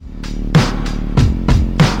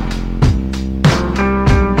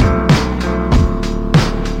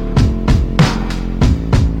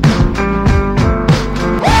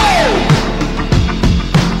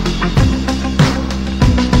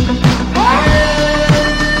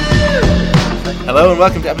Hello and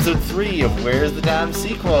welcome to episode 3 of Where's the Damn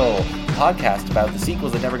Sequel? A podcast about the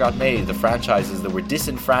sequels that never got made, the franchises that were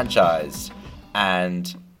disenfranchised,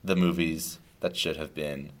 and the movies that should have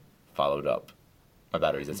been followed up. My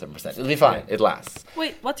battery's at 7%. It'll be fine. It lasts.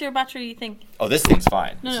 Wait, what's your battery thing? Oh, this thing's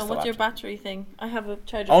fine. No, what's your battery thing? I have a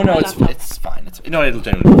charger. Oh, no, it's fine. It'll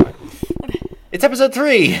genuinely be fine. It's episode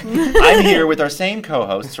 3. I'm here with our same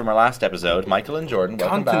co-hosts from our last episode, Michael and Jordan.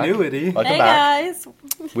 Welcome Continuity. back. Welcome Hey, back. guys.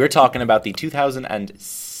 We're talking about the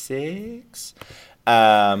 2006.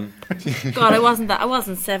 God, I wasn't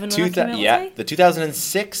 7 when that came out, was I? The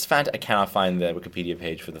 2006 I cannot find the Wikipedia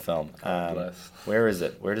page for the film. Where is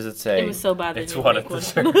it? Where does it say? It was so bad. It's that you one make of the one.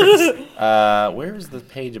 circles. Where is the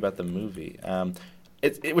page about the movie? We're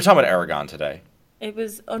talking about Aragon today. It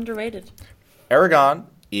was underrated. Aragon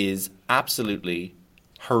is absolutely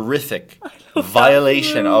horrific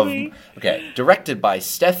violation of... Okay, directed by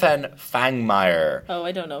Stefan Fangmeier. Oh,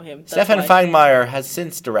 I don't know him. That's Stefan why. Fangmeier has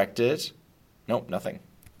since directed... Nope, nothing.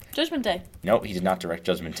 Judgment Day. No, he did not direct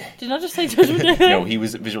Judgment Day. Did you not just say Judgment Day? No, he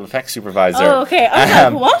was a visual effects supervisor. Oh, okay. I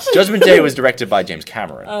was like, what? Judgment Day was directed by James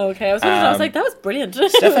Cameron. Oh, okay. I was like, that was brilliant.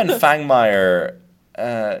 Stefan Fangmeier,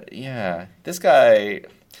 this guy...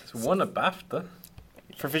 It's won a BAFTA.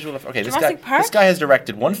 For visual effects... Okay, Jurassic Park? this guy has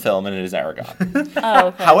directed one film, and it is Aragon. Oh,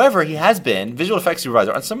 okay. However, he has been visual effects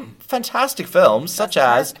supervisor on some fantastic films, such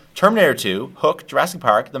as Terminator 2, Hook, Jurassic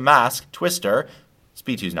Park, The Mask, Twister.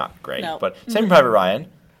 Speed 2's not great, No. but Saving Private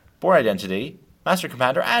Ryan, Bourne Identity, Master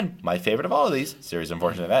Commander, and my favorite of all of these, Series of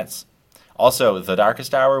Unfortunate Events. Also, The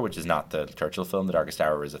Darkest Hour, which is not the Churchill film. The Darkest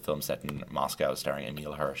Hour is a film set in Moscow starring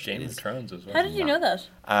Emil Hirsch. Game of Thrones as well. How did you know that?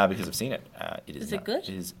 Because I've seen it. Is it good?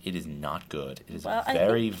 It is not good. It is Well, I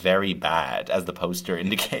very, very bad, as the poster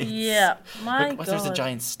indicates. Yeah. My Look, God. there's a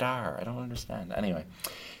giant star. I don't understand. Anyway.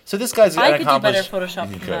 So this guy's I an could do better accomplished... Photoshop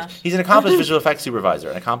He than could. that. He's an accomplished visual effects supervisor.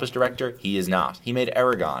 An accomplished director, he is not. He made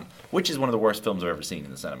Aragon, which is one of the worst films I've ever seen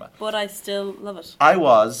in the cinema. But I still love it. I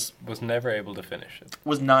was never able to finish it.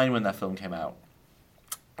 9 when that film came out.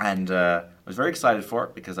 And I was very excited for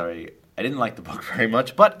it because I didn't like the book very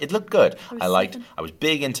much, but it looked good. I was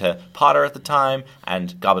big into Potter at the time,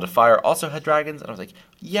 and Goblet of Fire also had dragons, and I was like,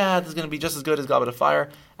 yeah, this is going to be just as good as Goblet of Fire.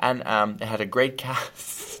 And it had a great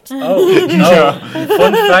cast.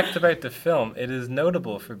 Fun fact about the film, it is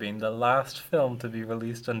notable for being the last film to be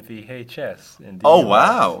released on VHS in the US.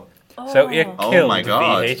 Wow. So it Oh killed my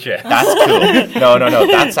God. VHS. That's cool. No.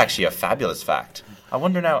 That's actually a fabulous fact. I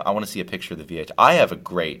wonder now, I want to see a picture of the VHS. I have a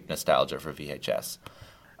great nostalgia for VHS.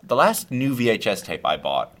 The last new VHS tape I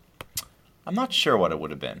bought, I'm not sure what it would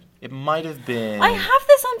have been. It might have been... I have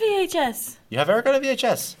this on VHS. You have Eric on a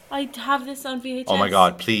VHS? I have this on VHS. Oh my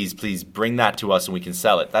God, please bring that to us and we can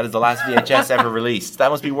sell it. That is the last VHS ever released. That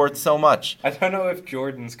must be worth so much. I don't know if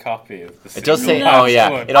Jordan's copy is the It does say, single oh last yeah,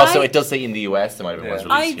 one. it does say in the US, it might have been was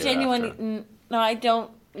released I here genuinely... after.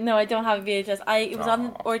 No, I don't have a VHS. It was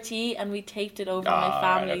on RT and we taped it over my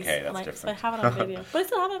family's. okay, that's and different. So I have it on video. But I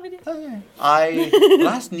still have it on video.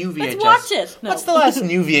 Last new VHS... Let's watch it. No. What's the last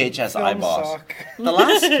new VHS I Film bought? sock. The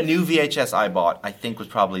last new VHS I bought, I think, was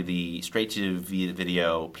probably the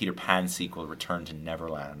straight-to-video Peter Pan sequel, Return to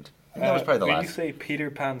Neverland. I think that was probably the when last. you say Peter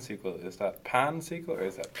Pan sequel, is that Pan sequel or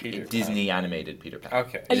is that Peter Disney animated Peter Pan. Pan?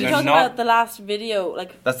 Okay. Are you So talking not- about the last video?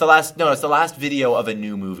 That's the last. No, it's the last video of a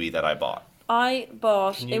new movie that I bought. I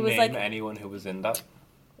bought. Can you It was name like anyone who was in that?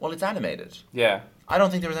 Well, it's animated. Yeah. I don't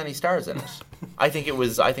think there was any stars in it. I think it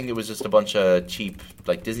was just a bunch of cheap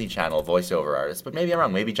like Disney Channel voiceover artists. But maybe I'm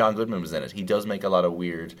wrong. Maybe John Goodman was in it. He does make a lot of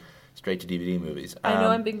weird straight to DVD movies. I know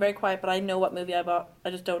I'm being very quiet, but I know what movie I bought. I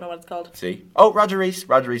just don't know what it's called. See? Oh, Roger Rees.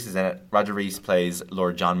 Roger Rees is in it. Roger Rees plays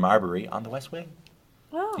Lord John Marbury on The West Wing.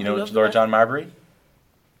 Oh, You know I love Lord that. John Marbury?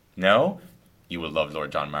 No? You will love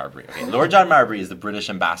Lord John Marbury. Okay. Lord John Marbury is the British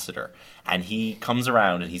ambassador, and he comes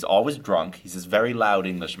around and he's always drunk. He's this very loud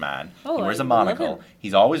English man. Oh, he wears I a love monocle. him.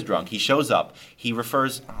 He's always drunk. He shows up. He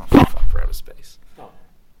refers... Oh, fuck, we're out of space.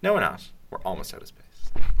 No, we're not. We're almost out of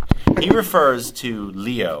space. He refers to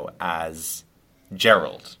Leo as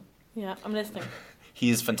Gerald. Yeah, I'm listening.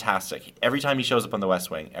 He is fantastic. Every time he shows up on The West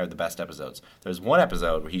Wing are the best episodes. There's one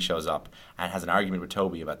episode where he shows up and has an argument with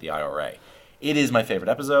Toby about the IRA. It is my favorite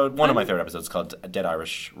episode. One of my favorite episodes called Dead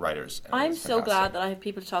Irish Writers. And I'm it's so glad fantastic. that I have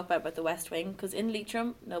people to talk about The West Wing, because in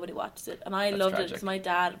Leitrim, nobody watches it. And I That's loved it tragic. because my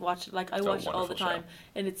dad watched it. Like, I It's a watch it all the wonderful time. show.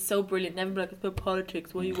 And it's so brilliant. Never be like, it's about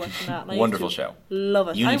politics. Why are you watching that? And I Wonderful used to show. Love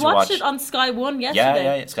it. You I need to watched watch- it on Sky One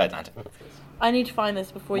yesterday. Yeah. Sky Atlantic. I need to find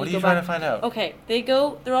this before What you are you go trying back. to find out? Okay,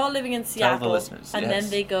 they're all living in Seattle. listeners, and yes.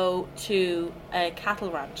 then they go to a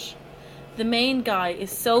cattle ranch. The main guy is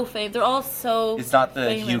so famous. They're all so. It's not the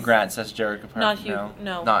famous. Hugh Grant, Sacha Baron Cohen. Not Hugh.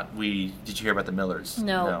 No. Not we. Did you hear about the Millers?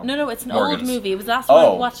 No. It's an Morgans. old movie. It was the last one I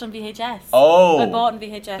Oh. watched on VHS. Oh. I bought in They're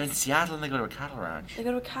in VHS. Seattle and they go to a cattle ranch. They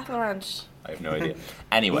go to a cattle ranch. I have no idea.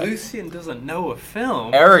 Anyway, Lucian doesn't know a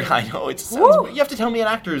film. Eric, I know it sounds. Woo. You have to tell me an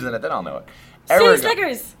actor who's in it, then I'll know it. City Eric.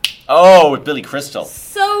 Slickers. Oh, with Billy Crystal.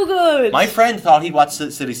 So good. My friend thought he'd watch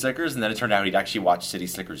City Slickers, and then it turned out he'd actually watch City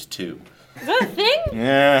Slickers 2. Is that a thing?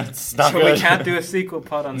 Yeah, it's not So good. we can't do a sequel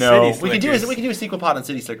pod on No, City we can Slickers. do a sequel pod on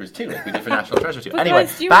City Slickers 2, like we did for National Treasure 2. But Anyway,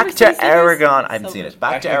 guys, do you back remember to City Slickers? Aragon. I haven't So seen good. it.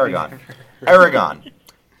 Back to Aragon. Aragon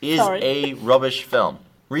is Sorry. a rubbish film.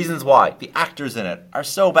 Reasons why. The actors in it are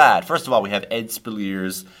so bad. First of all, we have Ed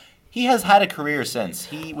Speleers. He has had a career since.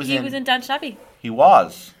 He was in Downton Abbey. He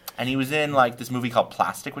was. And he was in like this movie called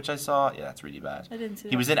Plastic, which I saw. Yeah, that's really bad. I didn't see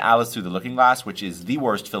He that. was in Alice Through the Looking Glass, which is the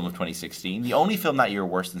worst film of 2016. The only film that year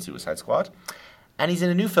worse than Suicide Squad. And he's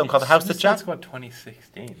in a new film called The House That Jack... Suicide Squad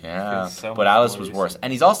 2016. Yeah, Feels so but much Alice more was recent. worse.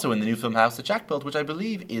 And he's also in the new film House That Jack Built, which I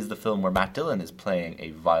believe is the film where Matt Dillon is playing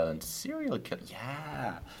a violent serial killer.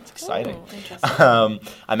 Yeah, it's exciting. Oh,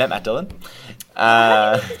 interesting. I met Matt Dillon.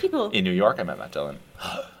 How do you meet these people? In New York, I met Matt Dillon.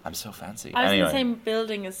 I'm so fancy. I was anyway. in the same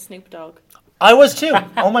building as Snoop Dogg. I was too.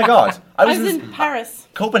 Oh my god. I was in Paris.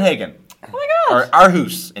 Copenhagen. Oh my god. Or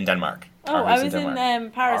Aarhus in Denmark. Oh, Aarhus I was in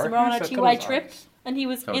Denmark. Paris and we were on Aarhus? a I thought it 2Y was trip, Aarhus. and he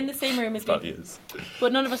was in the same room as Thought me. he is.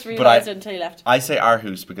 But none of us realised it until he left. I say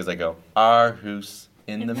Aarhus because I go, Aarhus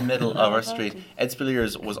in the middle of our street. Ed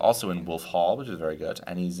Speleers was also in Wolf Hall, which is very good,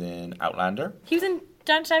 and he's in Outlander. He was in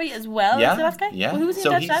Downton Abbey as well Yeah, as the last guy? yeah. Well, who was in So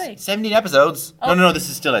Downton he's Abbey? 17 episodes. Oh. No, this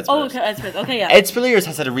is still Ed Oh, Speleers. okay, yeah. Ed Speleers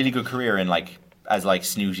has had a really good career in as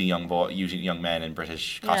snooty young men in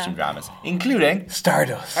British costume Yeah. dramas, including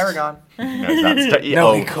Stardust. Aragon. No, it's not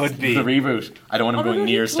No, he could be. The reboot. I don't want him Oh my going God,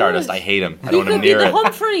 near he Stardust. could. I hate him. I He don't want him could be near the it.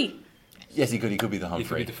 Humphrey. Yes, he could. He could be the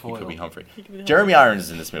Humphrey. the foil. He could be Humphrey. He could be the Jeremy Irons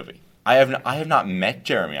is in this movie. I have not met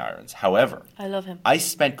Jeremy Irons. However, I love him. I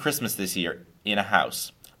spent Christmas this year in a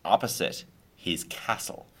house opposite his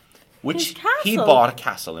castle. Which His castle? he bought a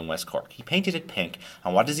castle in West Cork. He painted it pink.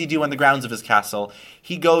 And what does he do on the grounds of his castle?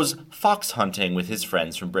 He goes fox hunting with his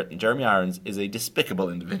friends from Britain. Jeremy Irons is a despicable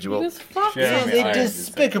individual. He was fucked. Jeremy He's a Irons is a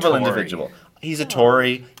despicable Tory. individual. He's a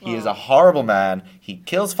Tory. He is a horrible man. He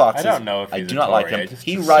kills foxes. I don't know if I he's do a not like Tory, him. I just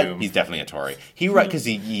He assume. He's definitely a Tory. He because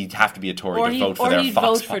he'd have to be a Tory Or to vote for their he'd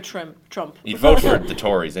fox. vote for Trump. He'd vote for the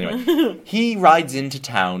Tories anyway. He rides into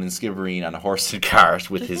town in Skibbereen on a horse and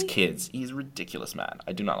cart with his kids. He's a ridiculous man.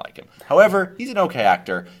 I do not like him. However, he's an okay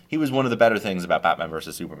actor. He was one of the better things about Batman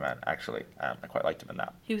vs Superman. Actually, I quite liked him in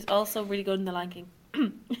that. He was also really good in The Lion King.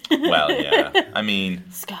 Well, yeah. I mean,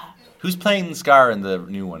 Scar. who's playing Scar in the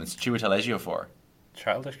new one? It's Chiwetel Ejiofor.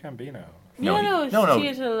 Childish Gambino. No, It's no.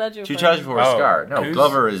 Chiwetel Ejiofor. Chiwetel Ejiofor is Oh, Scar. No,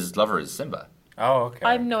 who's- Glover is Simba. Oh, okay.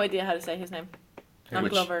 I have no idea how to say his name. Not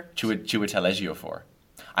Which- Glover. Chiwetel Ejiofor.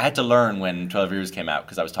 I had to learn when 12 Years came out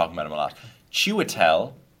because I was talking about him a lot.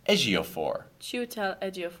 Chiwetel Ejiofor. Chiwetel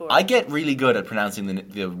Ejiofor. I get really good at pronouncing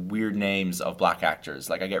the weird names of black actors.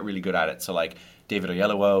 Like, I get really good at it. So, like, David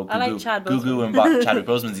Oyelowo, I like Chad Gugu and Chadwick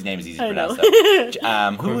Boseman's name is easy to I know. pronounce.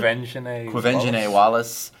 Quvenzhané Quvenzhané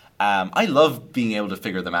Wallace. I love being able to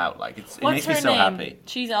figure them out. Like, it What's makes me her so name? happy.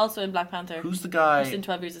 She's also in Black Panther. Who's the She's in guy?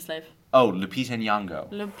 12 Years a Slave. Oh, Lupita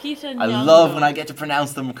Nyong'o. Lupita Nyong'o. I love when I get to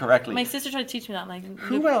pronounce them correctly. My sister tried to teach me that. Like,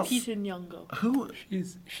 Who else? Lupita Nyong'o. Who?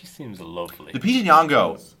 She seems lovely. Lupita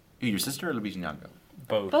Nyong'o. Who, your sister or Lupita Nyong'o?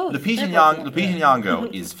 Both. Both. Lupita They're both, Lupita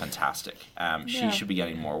Nyong'o is fantastic. She Yeah. should be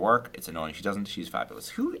getting more work. It's annoying she doesn't. She's fabulous.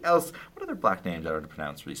 Who else? What other black names are hard to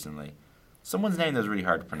pronounce recently? Someone's name that's really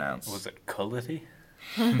hard to pronounce. Was it Cullity?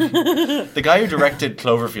 The guy who directed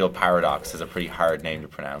Cloverfield Paradox is a pretty hard name to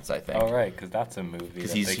pronounce, I think. Oh, right, because that's a movie. Because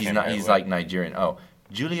that they he's came not out he's with. like Nigerian. Oh,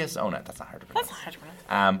 Julius Onat. That's not hard to pronounce. That's hard to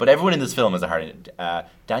pronounce. But everyone in this film is a hard name.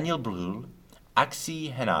 Daniel Brühl,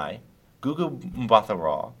 Axi Henai, Gugu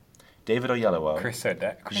Mbatha-Raw, David Oyelowo. Chris O'Dowd's in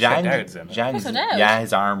it. Chris O'Dowd? Yeah,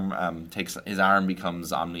 his arm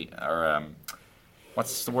becomes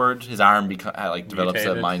what's the word? His arm develops a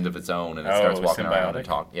Mutated? mind of its own and it Oh, starts walking around symbiotic? and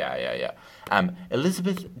talk. Yeah.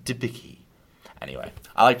 Elizabeth Debicki. Anyway,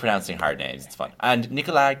 I like pronouncing hard names. It's fun. And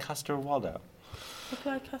Nikolai Coster-Waldau.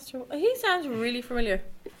 Nikolai Castro. He sounds really familiar.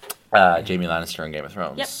 Jamie Lannister in Game of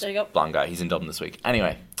Thrones. Yep, there you go. Blonde guy. He's in Dublin this week.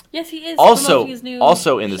 Anyway. Yes, he is. Also promoting his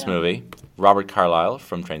new in this show. movie, Robert Carlyle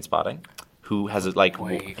from Trainspotting, who has it like.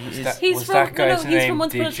 Wait, He's was from- that guy's no, he's name from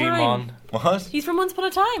Once Upon a Time. Digimon? What? He's from Once Upon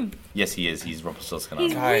a Time. Yes, he is. He's Rumpelstiltskin.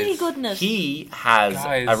 He's Guys, really good in it. He has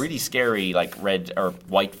Guys. a really scary, like red or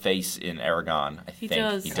white face in Aragon. I think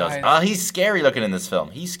does. he does. Guys. He's scary looking in this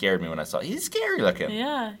film. He scared me when I saw it. He's scary looking.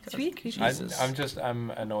 Yeah, it's really creepy. Jesus.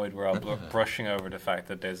 I'm annoyed we're all brushing over the fact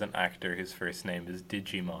that there's an actor whose first name is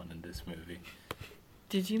Digimon in this movie.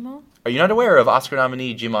 Digimon? Are you not aware of Oscar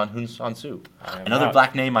nominee Jimon Hansu? I am Another not.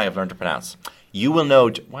 black name I have learned to pronounce. You will know.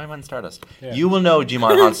 Why am I in Stardust? Yeah. You will know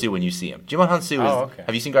Jimon Hansu when you see him. Jimon Hansu is. Oh, okay.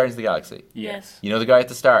 Have you seen Guardians of the Galaxy? Yes. You know the guy at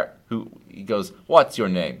the start who he goes, "What's your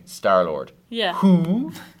name?" Star Lord. Yeah.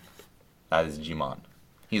 Who? That is Jimon.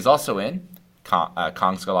 He's also in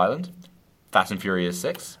Kong Skull Island, Fast and Furious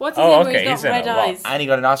 6, What's his Oh, name where okay, he's he's got in red a lot. eyes? and he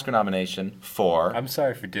got an Oscar nomination for. I'm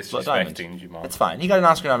sorry for Blood Diamond. disrespecting Digimon. It's fine. He got an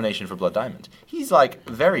Oscar nomination for Blood Diamond. He's like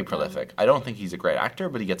very prolific. I don't think he's a great actor,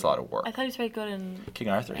 but he gets a lot of work. I thought he was very good in... King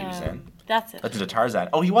Arthur, he was in. That's it. Legend of Tarzan.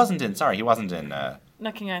 Oh, he wasn't in. Sorry, he wasn't in.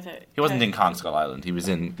 Not King Arthur. He wasn't in Kong Skull Island. He was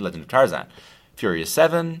in Legend of Tarzan, Furious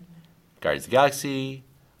 7, Guardians of the Galaxy.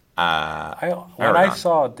 When I Aragon.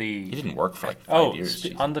 saw He the didn't work for like 5 years.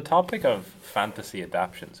 jeez. on the topic of fantasy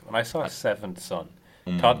adaptions, when I saw Seventh Son,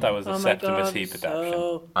 thought that was a Oh my Septimus god, Heap adaptation.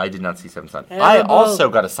 so... I did not see Seventh Son. Terrible. I also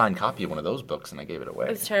got a signed copy of one of those books, and I gave it away.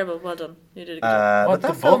 It was terrible. Well done. You did a good job. What, but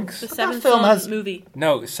that the film, books? The but that Seventh film Son has. movie.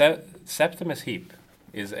 No, Septimus Heap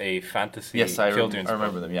is a fantasy Yes, I children's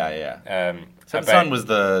remember book. them. Yeah. Seventh About- Son was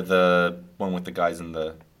the one with the guys in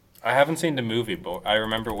the. I haven't seen the movie, but I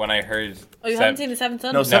remember when I heard. Oh, you haven't seen The Seventh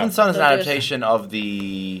Son? No, Seventh Son is an Don't do it. adaptation of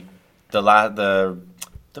the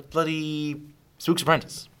bloody Spook's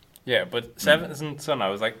Apprentice. Yeah, but Seventh Son, I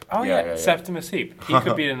was like, oh Yeah, yeah, yeah, yeah. Septimus Heap. He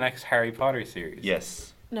could be the next Harry Potter series.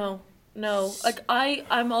 Yes. No. Like,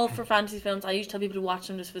 I'm all for fantasy films. I used to tell people to watch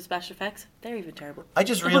them just for special effects. They're even terrible. I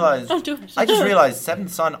just realized. Don't do it. I just realized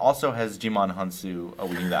Seventh Son also has Jimon Hansu. Oh,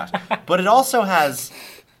 we knew that, but it also has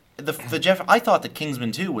the Jeff. I thought that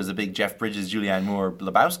Kingsman 2 was a big Jeff Bridges, Julianne Moore,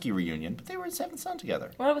 Lebowski reunion, but they were in Seventh Son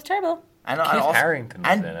together. Well, it was terrible. And Keith also, Harington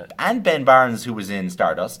was and, in it. and Ben Barnes, who was in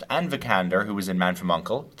Stardust, and Vikander, who was in Man from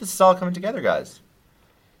U.N.C.L.E. This is all coming together, guys.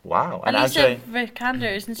 Wow. And Alicia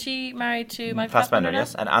Vikander, isn't she married to Mike Fassbender, now?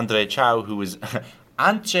 yes. And Andre Chow, who was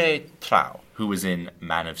Ante Trau, who was in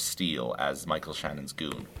Man of Steel as Michael Shannon's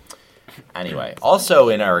goon. Anyway, also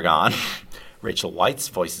in Aragon, Rachel Weisz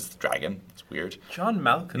voices the dragon. It's weird. John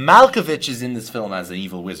Malkovich. Malkovich is in this film as an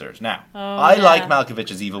evil wizard. Now, I yeah. like Malkovich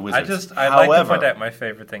as evil wizard. I like to point out my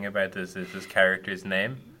favorite thing about this is his character's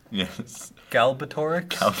name, yes, Galbatorix,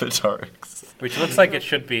 Galbatorix. which looks like it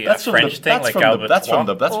should be That's a from French the, thing, that's like from the, that's from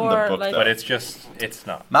the Galbatoir, that's from the Or book, like- though. but it's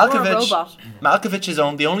not. Malkovich. Or a robot. Malkovich is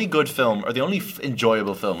the only good film, or the only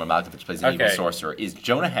enjoyable film where Malkovich plays an evil Okay. sorcerer is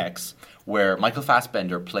Jonah Hex, where Michael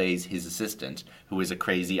Fassbender plays his assistant, who is a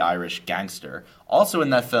crazy Irish gangster. Also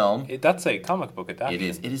in that film, That's a comic book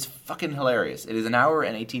adaptation. it is fucking hilarious. It is an hour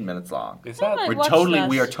and 18 minutes long. Is I that watched that.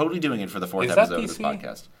 We are totally doing it for the fourth Is that episode of this DC?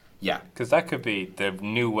 podcast. Yeah. because that could be the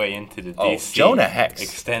new way into the Oh, DC Jonah Hex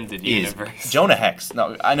extended is universe. Jonah Hex. No,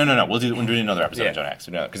 no. We'll do another episode Yeah. of Jonah Hex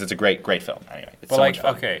because it's a great film. Anyway, it's But so like, much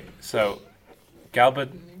fun. okay, so Galbatorix.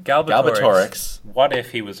 Galbatorix. What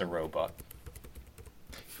if he was a robot?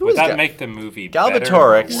 Who Would is that Ga- make the movie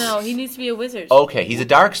Galbatorix? better? No, he needs to be a wizard. Okay, he's a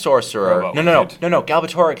dark sorcerer. Robot No. wizard.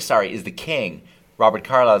 Galbatorix, sorry, is the king. Robert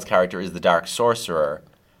Carlyle's character is the dark sorcerer.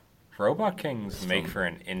 Robot kings make for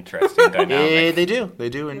an interesting dynamic They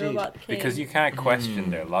do indeed. Robot king. because you can't question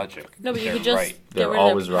their logic. No, but you They're could just right. get They're rid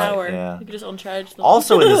always of their right, power. yeah. You could just uncharge them.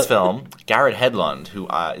 Also in this film, Garrett Hedlund, who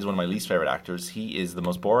is one of my least favorite actors, he is the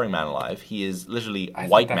most boring man alive. He is literally I a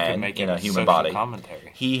think white that could man make in it a human social body.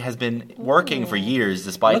 commentary. He has been working for years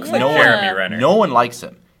despite Looks no like one, Jeremy Renner. no one likes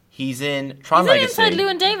him. He's in Tron He's in Legacy. Inside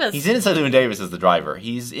Llewyn Davis. He's in Inside Llewyn Davis as the driver.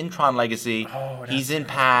 He's in Tron Legacy. Oh, that's he's in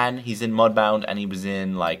Pan. He's in Mudbound, and he was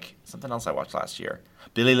in like something else I watched last year.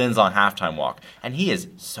 Billy Lynn's on Halftime Walk, and he is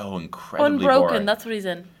so incredibly Unbroken, boring. that's what he's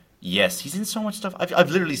in. Yes, he's in so much stuff.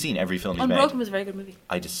 I've literally seen every film he's Unbroken made. was a very good movie.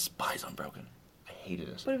 I despise Unbroken. I hated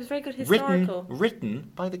it. But it was very good historical.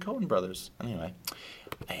 Written by the Coen brothers. Anyway,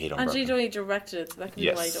 I hate Unbroken. Anthony Johnny directed it, so that could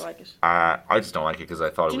be why you don't like it. I just don't like it because I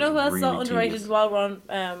thought Do you it know was who else really is underrated tedious. while we're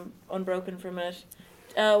on Unbroken for a minute?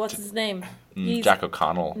 What's his name? Jack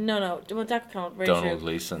O'Connell, No, well, Jack O'Connell, very Donald true.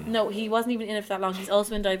 Gleason. No, he wasn't even in it for that long. He's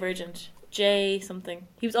also in Divergent. Jay something.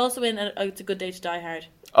 He was also in It's a Good Day to Die Hard.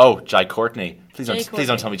 Oh, Jai Courtney. Please Jai don't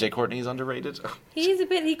Courtney. tell me Jai Courtney is underrated.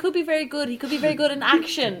 He could be very good. He could be very good in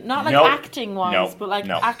action. Not like No. acting wise, but like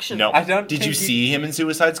action. No. I don't Did think you see him in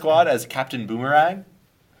Suicide Squad as Captain Boomerang?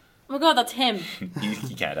 Oh my god, that's him.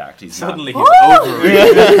 he can't act. He's Suddenly not. he's over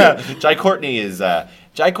it. Jai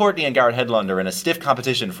Courtney and Garrett Hedlund are in a stiff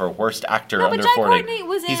competition for worst actor No, but under Jai 40. Courtney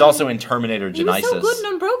was He's in- also in Terminator He was Genisys. so good in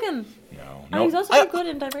Unbroken. No, And he was also so good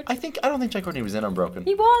in Divergent. I don't think Jai Courtney was in Unbroken.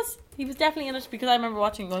 He was. He was definitely in it because I remember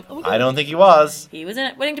watching going, oh my god. I don't think he was. He was in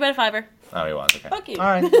it. Winning to Bet a Fiver. Oh, he was. Okay. Fuck you. All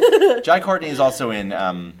right. Jai Courtney is also in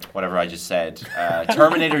whatever I just said.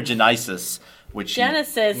 Terminator Genisys, which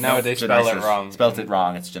Genesis. No, they spell it Genisys. wrong. Spelled it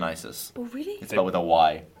wrong. It's Genisys. Oh, really? It's spelled with a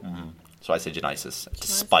Y. So I say Genisys to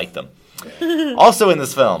spite them. Also in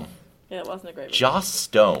this film, Yeah, it wasn't a great one. Joss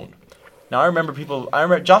Stone. Now I remember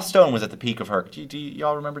Joss Stone was at the peak of her. Do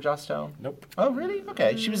y'all remember Joss Stone? Nope. Oh, really?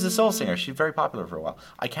 Okay. She was a soul singer. She was very popular for a while.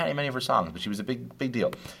 I can't name any of her songs, but she was a big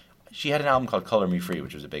deal. She had an album called Color Me Free,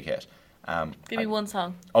 which was a big hit. Give me one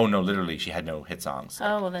song. Oh, no, literally, she had no hit songs.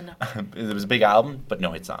 Oh, well then no. It was a big album, but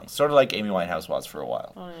no hit songs. Sort of like Amy Winehouse was for a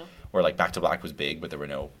while. Oh, yeah. Where like Back to Black was big, but there were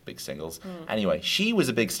no big singles. Anyway, she was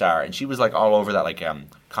a big star, and she was like all over that like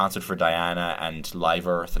Concert for Diana and Live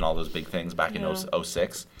Earth and all those big things back in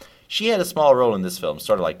 06. She had a small role in this film,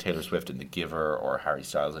 sort of like Taylor Swift in The Giver or Harry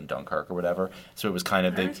Styles in Dunkirk or whatever. So it was kind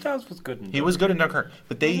of Harry Styles was good in he was good in Dunkirk,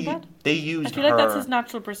 but they used I feel her. like that's his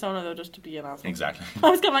natural persona, though, just to be an asshole. Exactly. I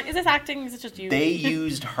was kind of like, is this acting? Is it just you? They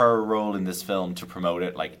used her role in this film to promote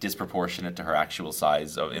it, like disproportionate to her actual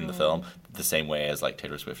size in the film, the same way as like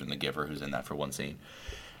Taylor Swift in The Giver, who's in that for one scene.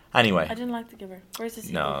 Anyway, I didn't like The Giver. Where's the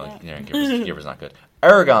sequel? no, of that? Giver's not good.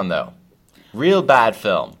 Aragon though, real bad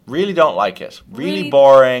film. Really don't like it. Really Really-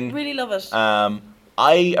 boring. Really love it.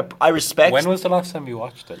 I respect. When was the last time you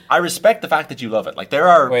watched it? I respect the fact that you love it. Like there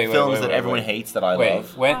are Wait, films that wait, everyone wait. hates that I Wait,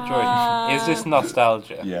 love. when, Jordan, is this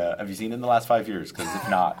nostalgia? Yeah, have you seen it in the last 5 years? Because if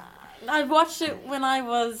not, I watched it when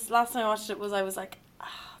last time I watched it was I was like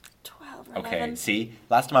 12 or okay. 11. See,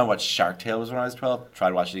 last time I watched Shark Tale was when I was 12.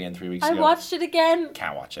 Tried watching it again 3 weeks I ago. watched it again.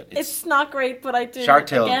 Can't watch it. It's not great, but I do. Shark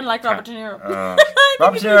Tale. Again, like Robert De Niro.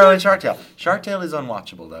 Robert De Niro and Shark Tale. Shark Tale is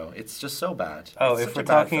unwatchable though. It's just so bad. Oh, It's if such we're a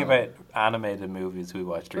bad talking film. about animated movies we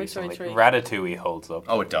watched Toy Story recently, 3. Ratatouille holds up.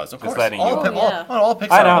 Oh, it does. Of Just course. letting you all, know. Yeah. all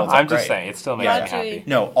Pixar I know, holds up I'm just great. saying, it still makes Yeah, me yeah. happy.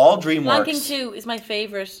 No, all DreamWorks. Lion King 2 is my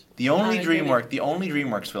favourite. The only animated the only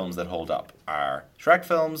DreamWorks films that hold up are Shrek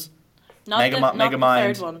films, Not Megamind.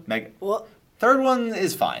 the third one. What? Third one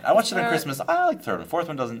is fine. I watched it on Third- Christmas. I like the third one. Fourth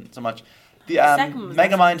one doesn't so much. The second one was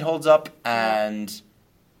Megamind holds up and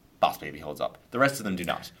Boss Baby holds up. The rest of them do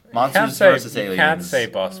not. Monsters vs. Aliens. You can't say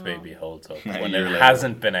Boss Baby holds up A when year it later.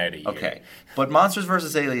 hasn't been out a year. Okay, but Monsters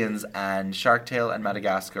vs. Aliens and Shark Tale and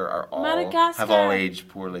Madagascar are all Madagascar. have all aged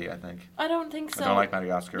poorly. I think. I don't think so. I don't like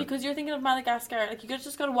Madagascar. Because you're thinking of Madagascar. Like, you could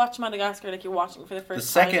just go to watch Madagascar like you're watching for the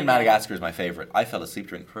first The time. second Madagascar is my favorite. I fell asleep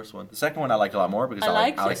during the first one. The second one I like a lot more because I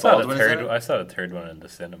liked Alec it. Baldwin is in it. I saw the third one in the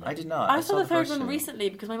cinema. I did not. I saw the third first one two. recently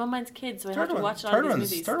because my mum minds kids, so I have to Third watch one- all third these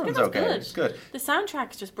one's- movies. third one's one's okay. Good. It's good. The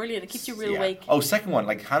soundtrack's just brilliant. It keeps you real Yeah. awake. Oh, second one,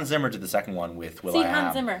 like Hans Zimmer did the second one with Will See, I Am.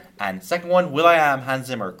 Hans Zimmer. And second one, Will I Am, Hans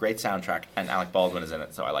Zimmer, great soundtrack, and Alec Baldwin is in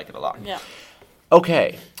it, so I like it a lot. Yeah,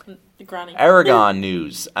 Okay, the granny. Aragon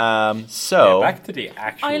news. So Yeah, back to the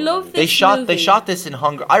actual. I love movie. they this shot movie. this in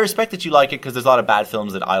Hungary. I respect that you like it because there's a lot of bad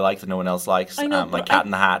films that I like that no one else likes, I know, like but Cat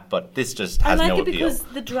in the Hat. But this just I has like no it appeal. because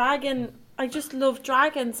the dragon. I just love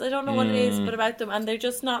dragons. I don't know what it is, but about them, and they're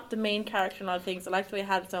just not the main character in a lot of things. I like the way it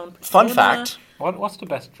had its own persona. Fun fact. What's the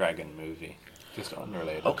best dragon movie? Just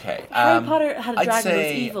unrelated. Okay. Harry Potter had a I'd dragon that was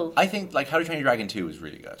say, evil. I think like How to Train Your Dragon 2 is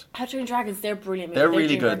really good. How to Train Dragons, they're brilliant. They're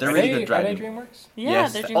really good. DreamWorks. They're Are really they, good dragon. Are they DreamWorks? Yeah,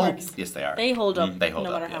 yes, they're they- DreamWorks. yes, they are. They hold up. They hold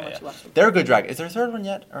no up. matter how yeah, much yeah. you watch them. They're a good dragon. Is there a third one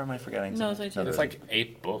yet, or am I forgetting? No, something? it's only two. There's like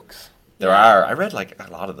 8 books. There are. I read like a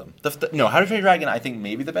lot of them. No, How to Train Your Dragon. I think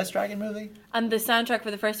maybe the best dragon movie. And the soundtrack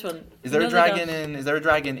for the first one. Is there No, a they dragon don't. in? Is there a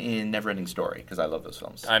dragon in Neverending Story? Because I love those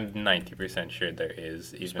films. I'm 90% sure there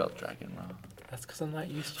is. You Even spelled dragon wrong. that's because I'm not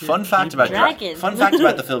used to. Fun fact about Dragon. Fun fact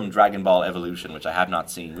about the film Dragon Ball Evolution, which I have not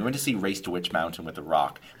seen. We went to see Race to Witch Mountain with The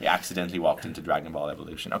Rock. We accidentally walked into Dragon Ball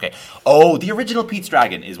Evolution. Okay. Oh, the original Pete's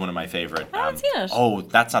Dragon is one of my favorite. I haven't seen it. Oh,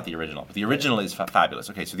 that's not the original, but the original is fabulous.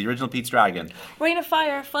 Okay, so the original Pete's Dragon. Rain of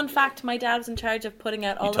Fire. Fun fact: my dad was in charge of putting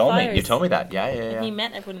out all You the told fires. me. You told me that. Yeah, yeah, And he yeah.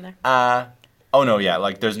 meant everyone in there. Oh no, yeah.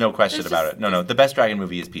 Like, there's no question There's about just- it. No. The best dragon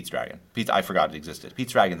movie is Pete's Dragon. I forgot it existed.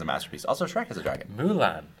 Pete's Dragon's a masterpiece. Also, Shrek has a dragon.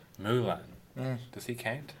 Mulan. Does he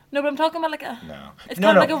count? No, but I'm talking about like a. No. It's No,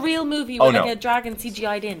 kind no. of like a real movie Oh, with like no. a dragon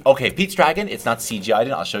CGI'd in. Okay, Pete's Dragon. It's not CGI'd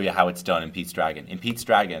in. I'll show you how it's done in Pete's Dragon. In Pete's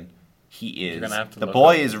Dragon, he is You're gonna have to the look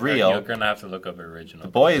boy up- is You're real. gonna have to look up original.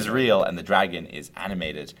 The boy is real, and the dragon is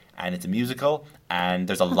animated, and it's a musical. And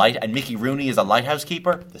there's a light, and Mickey Rooney is a lighthouse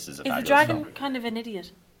keeper. This is a Is the fabulous dragon film. kind of an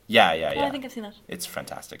idiot? Yeah. Oh, I think I've seen that. It's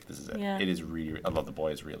fantastic. This is it. Yeah. It is really. I love the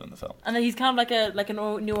boy is real in the film. And then he's kind of like a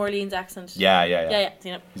New Orleans accent. Yeah. Yeah,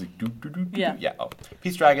 seen it. He's like, doo, doo, doo, doo, Yeah. doo. Yeah. Oh,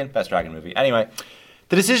 Pete's Dragon, best dragon movie. Anyway,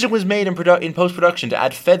 the decision was made in post-production to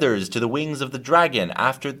add feathers to the wings of the dragon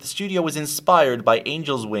after the studio was inspired by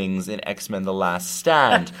Angel's wings in X-Men: The Last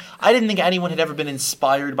Stand. I didn't think anyone had ever been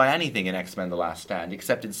inspired by anything in X-Men: The Last Stand,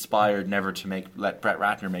 except inspired never to let Brett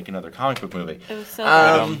Ratner make another comic book movie. It was so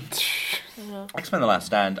X-Men: The Last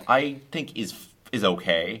Stand, I think is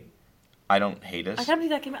okay. I don't hate it. I can't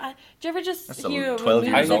believe that came out. Did you ever just That's hear 12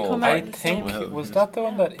 when years movies that old. come out I at the same think time? was that the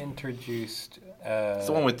one that introduced. It's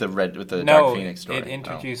the one with the Dark no, Phoenix story. it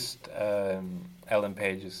introduced Ellen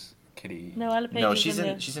Page's Kitty. No, Ella Page No, was she's in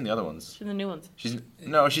in. the, She's in the other ones. she's in the new ones. She's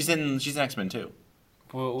in X-Men too.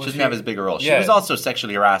 Was She doesn't have as big a role. She Yeah. was also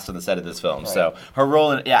sexually harassed on the set of this film. So her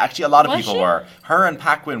role in actually a lot of Was people she? were. Her and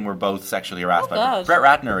Paquin were both sexually harassed by God. Brett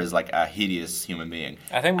Ratner is like a hideous human being.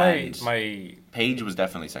 I think And my Paige was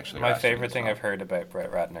definitely sexually harassed. favorite thing I've heard about Brett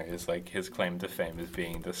Ratner is like his claim to fame as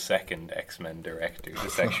being the second X-Men director to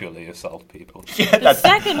sexually assault people. Yeah, The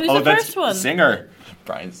second? Who's the that's first one? Singer.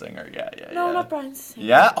 Brian Singer, yeah. No, not Brian Singer.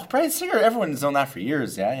 Yeah, Brian Singer, everyone's known that for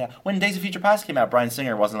years, yeah. When Days of Future Past came out, Brian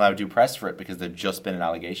Singer wasn't allowed to do press for it because there'd just been an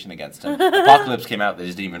allegation against him. Apocalypse came out, they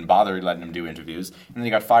just didn't even bother letting him do interviews. And then he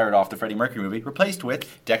got fired off the Freddie Mercury movie, replaced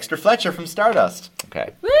with Dexter Fletcher from Stardust.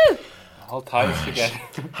 Okay. Woo! All ties together.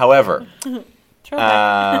 However,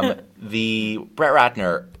 Throwback. the Brett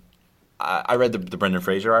Ratner, I read the Brendan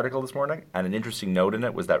Fraser article this morning, and an interesting note in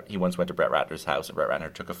it was that he once went to Brett Ratner's house, and Brett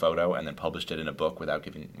Ratner took a photo and then published it in a book without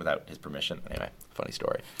his permission. Anyway, funny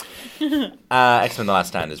story. X-Men: The Last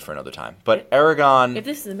Stand is for another time. But Aragon... If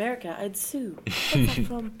this is America, I'd sue. What's that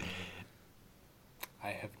from? I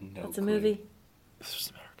have no That's a clue. movie. This is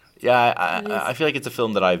America. Yeah, It is. I feel like it's a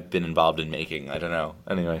film that I've been involved in making. I don't know.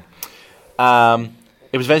 Anyway.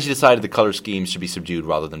 It was eventually decided the color schemes should be subdued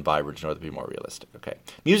rather than vibrant in order to be more realistic. Okay.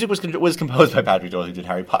 Music was composed by Patrick Doyle, who did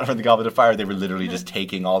Harry Potter and the Goblet of Fire. They were literally just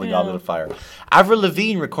taking all the Yeah. Goblet of Fire. Avril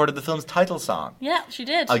Lavigne recorded the film's title song. Yeah, she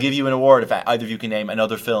did. I'll give you an award if either of you can name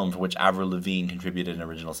another film for which Avril Lavigne contributed an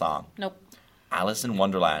original song. Nope. Alice in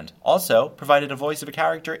Wonderland. Also provided a voice of a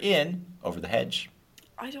character in Over the Hedge.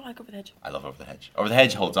 I don't like Over the Hedge. I love Over the Hedge. Over the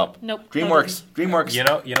Hedge holds up. Nope. DreamWorks.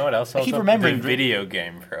 You know what else? I keep also? remembering the video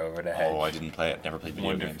game for Over the Hedge. Oh, I didn't play it. Never played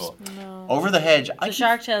video Wonderful. games. No. Over the Hedge. The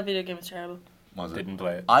Shark Tale video game is terrible. Was it? Didn't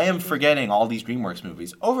play it. I am forgetting all these DreamWorks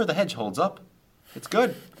movies. Over the Hedge holds up. It's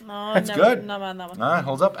good. No, That's never, good. Not man, that one. It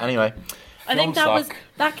holds up. Anyway. I think Film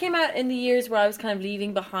that came out in the years where I was kind of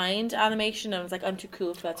leaving behind animation. I was like, I'm too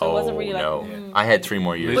cool for that, so I wasn't really like. no. Mm. I had 3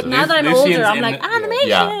 more years. But of now it. that I'm Lucian's older, I'm in like the- animation.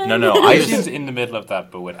 Yeah, no. I Lucian's just in the middle of that,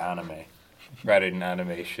 but with anime rather than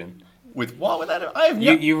animation. with what with that? I have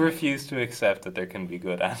You refuse to accept that there can be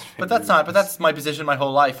good anime. But that's not. But that's my position my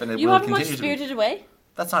whole life, and it You will haven't continue watched to be. Spirited Away?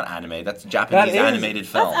 That's not anime. That's Japanese That is. animated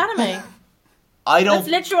film. That's anime. I don't. That's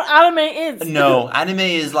literally what anime is. No, anime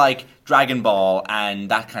is like Dragon Ball and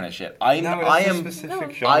that kind of shit. I am.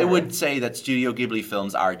 specific I would say that Studio Ghibli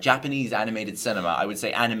films are Japanese animated cinema. I would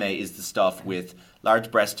say anime is the stuff with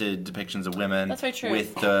large-breasted depictions of women. That's very true.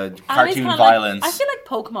 With Anime's cartoon kinda violence. Like, I feel like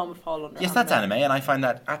Pokemon would fall under. Yes, that's anime, and I find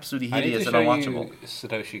that absolutely I need hideous to and show unwatchable. you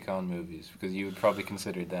Satoshi Kon movies because you would probably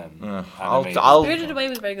consider them. I'll- animated. I'll- Spirited Away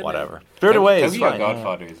was a very good. Whatever. Spirited Away is Tokyo fine.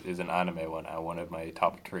 Godfather is an anime one and one of my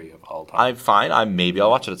top 3 of all time. I'm fine. Maybe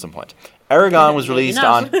I'll watch it at some point. Aragon was released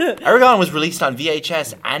not. on Aragon was released on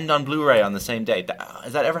VHS and on Blu-ray on the same day.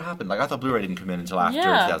 Has that ever happened? Like I thought Blu-ray didn't come in until after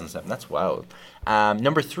Yeah. 2007. That's wild.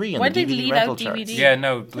 Number 3 on When the did DVD leave rental out charts. DVD? Yeah,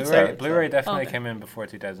 no, fair. Blu-ray definitely Okay. came in before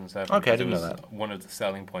 2007. Okay, I because didn't it know was that. one of the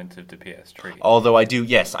selling points of the PS3. Although I do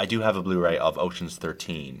have a Blu-ray of Ocean's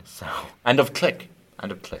 13. So and of Click. They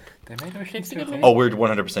made Ocean's Click's a good 13. Oh, we're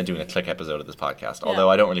 100% doing a Click episode of this podcast. Although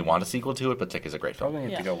I don't really want a sequel to it, but Click is a great film. Probably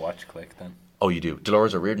need to Yeah. go watch Click then. Oh, you do.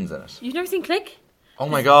 Dolores O'Riordan's in it. You've never seen Click? Oh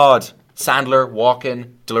my God. Sandler,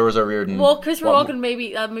 Walken, Dolores O'Riordan. Well, Christopher What- Walken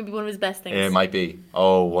maybe one of his best things. It might be.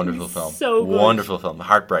 Oh, wonderful film. so good. Wonderful film.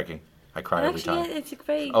 Heartbreaking. I cry And every actually, time. yeah, it's a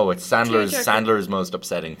great. Oh, it's tearjerker. Sandler's most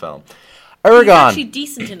upsetting film. He's Aragon. actually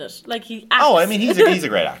decent in it. Like he. Acts. Oh, I mean, he's a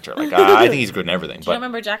great actor. Like I think he's good in everything. Do you But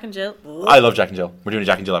remember Jack and Jill? I love Jack and Jill. We're doing a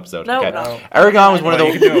Jack and Jill episode. No, okay. no. Aragon was one of Well,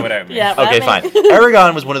 the. you can do it without me. Yeah. Okay, Batman. fine.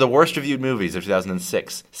 Aragon was one of the worst reviewed movies of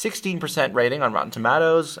 2006. 16% rating on Rotten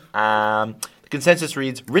Tomatoes. The consensus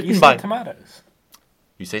reads You written say by. tomatoes.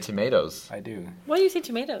 You say tomatoes. I do. Why do you say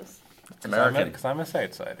tomatoes? It's American. Because I'm a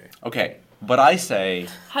Southsider. Okay, but I say.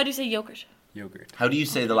 How do you say yogurt? Yogurt. How do you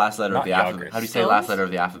say the last letter of Not the alphabet? yogurt. How do you say the last letter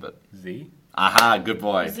of the alphabet? Z? Aha, good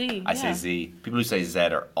boy. Z, I say yeah. Z. People who say Z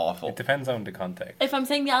are awful. It depends on the context. If I'm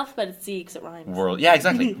saying the alphabet, it's Z because it rhymes. Yeah,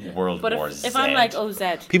 exactly. World But War Z. if I'm like, oh,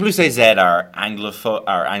 Z. People who say Z are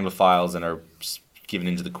Anglophiles and are given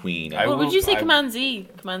into the Queen. I Well, would will- you say I- Command Z?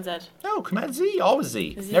 Command Z. No, Command Z, always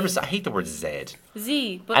Z. Z. Never. I hate the word Z.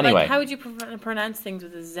 Z. But Anyway. like, how would you pronounce things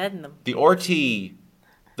with a Z in them? The RT,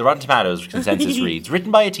 the Rotten Tomatoes consensus reads, written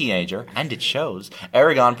by a teenager, and it shows,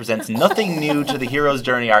 Aragon presents nothing new to the hero's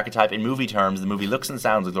journey archetype in movie terms. The movie looks and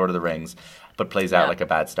sounds like Lord of the Rings, but plays out Yeah. like a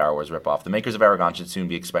bad Star Wars ripoff. The makers of Aragon should soon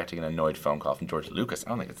be expecting an annoyed phone call from George Lucas. I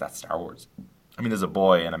don't think it's that Star Wars. I mean, there's a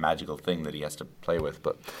boy and a magical thing that he has to play with,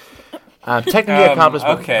 but... technically accomplished.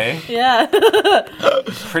 Okay. Yeah.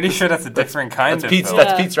 Pretty sure that's a different kind That's of Pete's, film.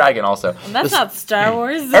 that's Pete's Dragon also. And that's not Star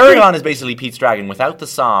Wars. Aragon is basically Pete's Dragon without the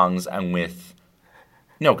songs and with...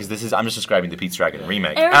 No, because I'm just describing the Pete's Dragon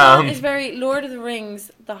remake. Aragon is very Lord of the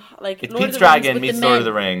Rings. It's Lord Pete's of the Dragon Rings with meets the Lord men. of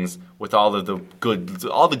the Rings with all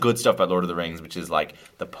the good stuff about Lord of the Rings, which is like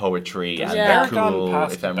the poetry and Yeah. the Aragon cool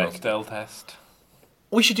passed the ephemeral. Bechdel test.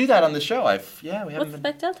 We should do that on the show. We haven't What's the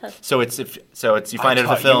been. Bechdel test? So you find out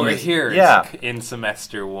if a I thought film you were is here yeah. in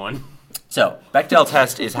semester 1. So Bechdel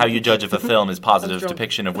test is how you judge if a film is positive drunk.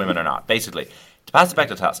 depiction of women or not. Basically, to pass the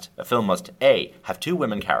Bechdel test, a film must A, have 2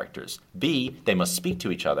 women characters, B, they must speak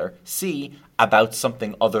to each other, C, about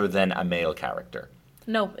something other than a male character.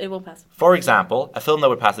 No, it won't pass. For example, a film that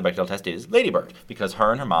would pass the Bechdel test is Lady Bird, because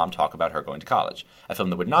her and her mom talk about her going to college. A film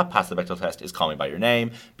that would not pass the Bechdel test is Call Me By Your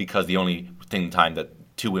Name, because the only time that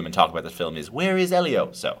 2 women talk about the film is where is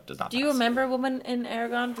Elio? So does not Do you pass. remember a woman in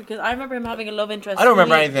Aragon? Because I remember him having a love interest. I don't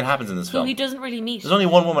remember who he- anything that happens in this Who film. he doesn't really meet. There's only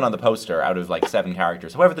one woman on the poster out of like 7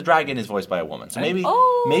 characters. However, the dragon is voiced by a woman. So maybe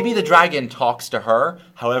Oh. maybe the dragon talks to her.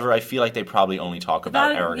 However, I feel like they probably only talk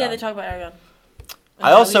about Aragon. Yeah, they talk about Aragon. And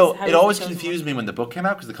I how also, he's it the always chosen confused me when the book came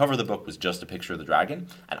out because the cover of the book was just a picture of the dragon,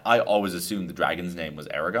 and I always assumed the dragon's name was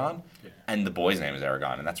Aragon, and the boy's name is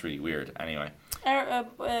Aragon, and that's really weird. Anyway,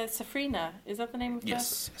 one. Safrina, is that the name of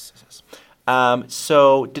yes.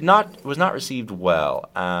 So was not received well.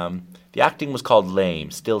 The acting was called lame,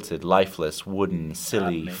 stilted, lifeless, wooden,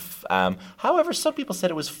 silly. However, some people said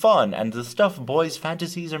it was fun and the stuff boys'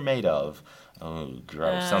 fantasies are made of. Oh,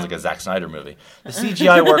 gross. Sounds like a Zack Snyder movie. The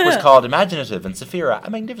CGI work was called imaginative and Saphira, a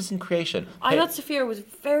magnificent creation. I thought Saphira was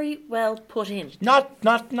very well put in. Not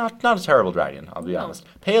a terrible dragon, I'll be honest.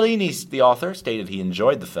 Paolini, the author, stated he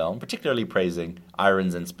enjoyed the film, particularly praising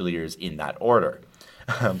Irons and Spilliers in that order.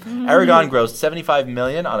 Aragon grossed $75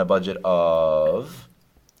 million on a budget of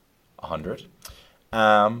 100.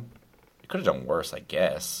 It could have done worse, I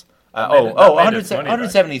guess. That made its money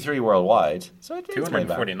 173 worldwide. So it did its money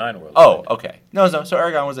back. 249 worldwide. Oh, okay. No. So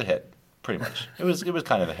Aragon was a hit, pretty much. It was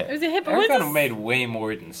kind of a It hit. was a hit, but what's Aragon this- made way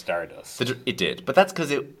more than Stardust. It did, but that's because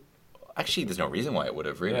it. Actually, there's no reason why it would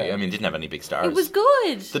have really. Yeah. I mean, it didn't have any big stars. It was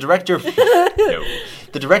good. The director, no.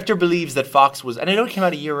 The director believes that Fox was, and I know it came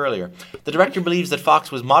out a year earlier. The director believes that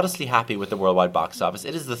Fox was modestly happy with the worldwide box office.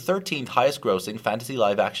 It is the 13th highest-grossing fantasy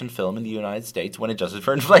live-action film in the United States when adjusted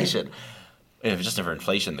for inflation. If adjusted for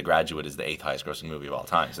inflation, The Graduate is the 8th highest-grossing movie of all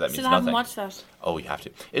time, so that means Still haven't nothing. watched that. Oh, you have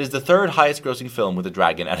to. It is the 3rd highest-grossing film with a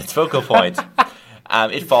dragon at its focal point.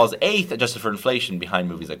 It falls 8th, adjusted for inflation, behind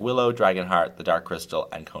movies like Willow, Dragonheart, The Dark Crystal,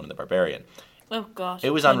 and Conan the Barbarian. Oh gosh.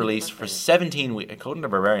 It was on release for 17 weeks. Conan the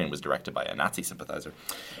Barbarian was directed by a Nazi sympathizer.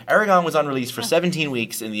 Aragon was on release for 17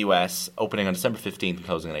 weeks in the US, opening on December 15th and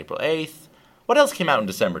closing on April 8th. What else came out in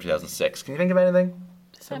December 2006? Can you think of anything?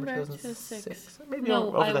 December 2006. Maybe No,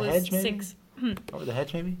 over I the was hedge, maybe? 6. Over the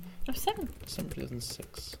hedge, maybe? I was 7. December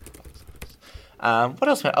 2006. What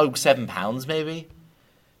else? Oh, £7, maybe?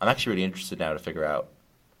 I'm actually really interested now to figure out.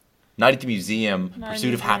 Night at the Museum, Night at Pursuit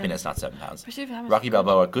the of Museum. Happiness, not £7. Pursuit of Happiness. Rocky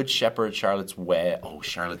Balboa, Good Shepherd, Charlotte's Web. Oh,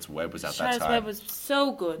 Charlotte's Web was out that Charlotte's time. Web was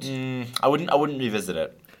so good. I wouldn't revisit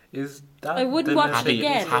it. Is that I wouldn't the watch it Netflix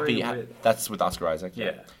again. story Happy. with- That's with Oscar Isaac.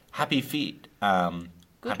 Yeah. Happy Feet.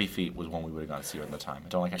 Happy Feet was one we would have gone to see at the time. I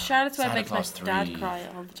don't like it. Charlotte's Web Santa makes my Claus dad 3. cry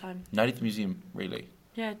all the time. Night at the Museum, really.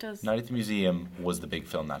 Yeah, it does. Night at the Museum was the big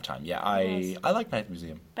film that time. Yeah, It I like Night at the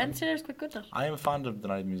Museum. Ben Stiller's quite good though. I am fond of the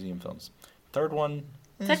Night at the Museum films. Third one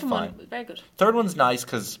is Second fine. one, very good. Third one's nice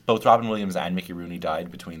because both Robin Williams and Mickey Rooney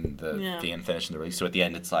died between the end finish and the release. So at the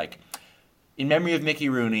end, it's like, in memory of Mickey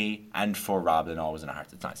Rooney and for Robin, always in our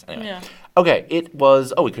hearts. It's nice. Anyway. Yeah. Okay, it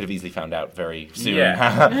was... Oh, we could have easily found out very soon.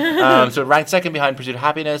 Yeah. So it ranked second behind Pursuit of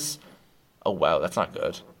Happiness. Oh, wow, that's not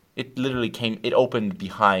good. It literally came... It opened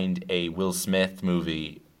behind a Will Smith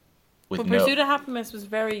movie with But no... Pursuit of Happiness was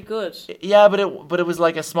very good. Yeah, but it was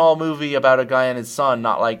like a small movie about a guy and his son,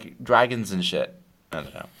 not like dragons and shit. I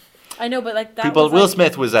don't know. I know, but like that. People, was, Will like,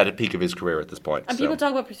 Smith was at a peak of his career at this point. and so. people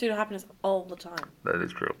talk about Pursuit of Happiness all the time. That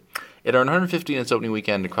is true. It earned 115 in its opening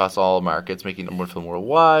weekend across all markets, making it number one film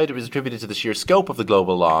worldwide. It was attributed to the sheer scope of the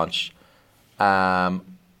global launch.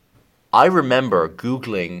 I remember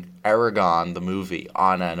Googling Aragon, the movie,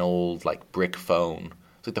 on an old like brick phone.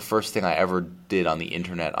 It's like the first thing I ever did on the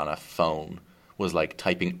internet on a phone was like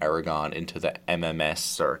typing Aragon into the MMS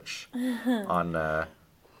search on.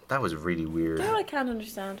 That was really weird. You know what I can't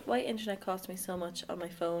understand? Why internet cost me so much on my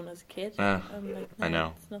phone as a kid? I'm like, no, I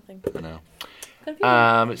know. It's nothing. I know.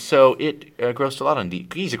 Confusing. So it grossed a lot on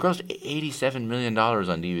DVD. It grossed $87 million on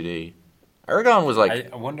DVD. Aragon was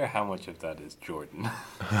like... I wonder how much of that is Jordan.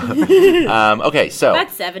 okay, so...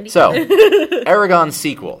 About 70. So, Aragon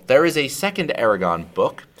sequel. There is a second Aragon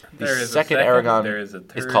book. The second Aragon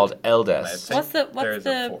is called Eldes. What's the fourth. plot of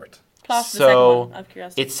the second So, one? Out of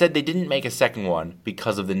curiosity. it said they didn't make a second one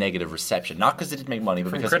because of the negative reception. Not because it didn't make money, but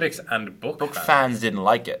From because critics and book fans didn't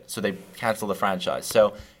like it. So they canceled the franchise.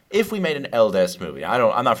 So, if we made an Eldes movie...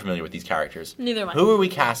 I'm not familiar with these characters. Neither am I. Who are we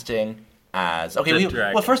casting as... Okay,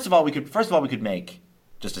 dragon. first of all, we could make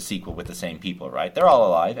just a sequel with the same people, right? They're all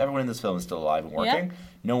alive. Everyone in this film is still alive and working. Yeah.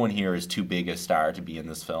 No one here is too big a star to be in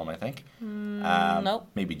this film, I think. Nope.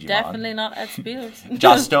 Maybe Jimon. Definitely not Ed Spielers.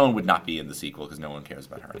 Joss Stone would not be in the sequel because no one cares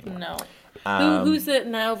about her anymore. No. Who's the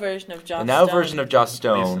now version of Joss The now Stone? version of Joss Lisa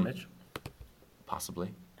Stone, Mitchell.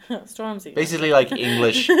 possibly. Stormzy. Basically like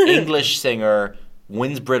English singer,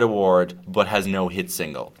 wins Brit Award, but has no hit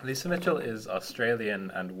single. Lisa Mitchell is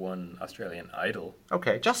Australian and won Australian Idol.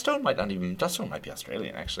 Okay, Joss Stone might be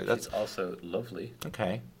Australian, actually. That's She's also lovely.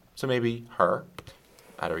 okay. So maybe her.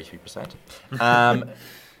 Battery 3%.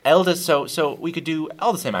 Elda, so we could do,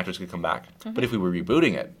 all the same actors could come back. But if we were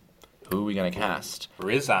rebooting it, who are we going to cast?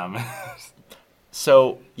 Riz Ahmed.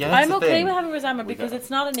 So, yeah, that's I'm the okay thing. with having Riz Ahmed because it's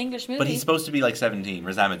not an English movie. But he's supposed to be like 17.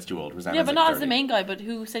 Riz Ahmed's too old. Riz Ahmed's yeah, but like not as the 30. main guy. But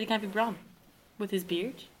who said he can't be Brom? With his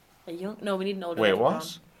beard? No, we need an older Wait, guy for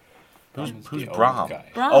what? Who's the old Brom?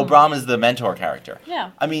 guy. Brom. Oh, Brom is the mentor character.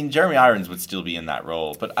 Yeah. I mean, Jeremy Irons would still be in that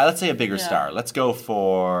role, but let's say a bigger star. Let's go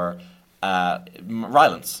for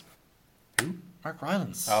Rylance. Who? Mark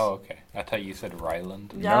Rylance. Oh, okay. I thought you said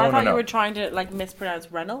Ryland. Yeah, No, I thought no. you were trying to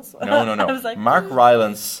mispronounce Reynolds. No. I was like, Mark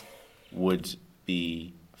Rylance would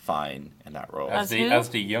be fine in that role. As who?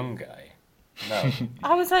 the young guy. No.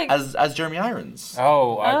 I was like, As Jeremy Irons.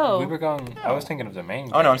 Oh. We were going. I was thinking of the main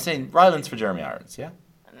guy. Oh, no, I'm saying Rylance for Jeremy Irons, yeah?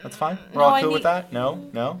 That's fine? We're No, all I cool need- with that? No?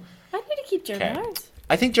 I need to keep Jeremy Okay. Irons.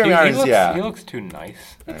 I think Jeremy Irons, He looks too nice.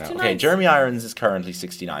 I know. too Okay, nice. Jeremy Irons is currently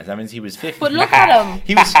 69. That means he was 50. But look at him.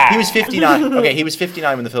 He was 59. Okay, he was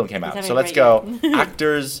 59 when the film came out. having So a let's great go.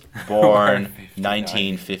 Actors born 59.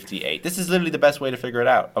 1958. This is literally the best way to figure it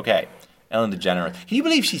out. Okay, Ellen DeGeneres. Can you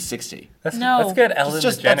believe she's 60? No. Let's get Ellen It's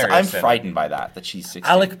just DeGeneres. I'm in. frightened by that she's 60.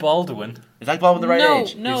 Alec Baldwin. Is Alec Baldwin the right No,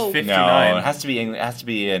 age? no. He's 59. No, it has to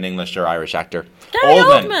be an English or Irish actor. Gary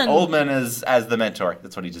Oldman. Oldman is as the mentor.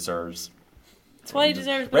 That's what he deserves. That's why he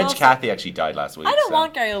deserves. but Reg also- Cathy actually died last week. I don't so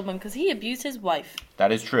want Gary Oldman because he abused his wife.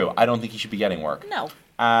 That is true. I don't think he should be getting work. No.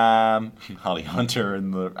 Holly Hunter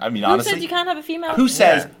and I mean, Who honestly, said you can't have a female? who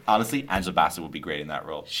says Yeah. honestly, Angela Bassett would be great in that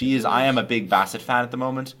role. She is. I am a big Bassett fan at the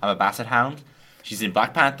moment. I'm a Bassett hound. She's in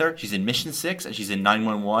Black Panther. She's in Mission 6, and she's in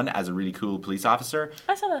 911 as a really cool police officer.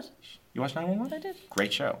 I saw that. You watched 911? I did.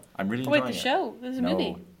 Great show. I'm really Wait, enjoying the it. show? There's a No.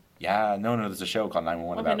 movie. Yeah, no. There's a show called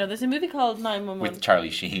 911 Okay, about no, there's a movie called 911. with Charlie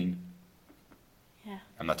Sheen. Yeah.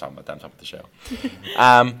 I'm not talking about that. I'm talking about the show.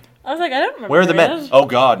 I was like, I don't remember. Where are the men? it. Oh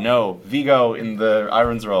God, no. Vigo in the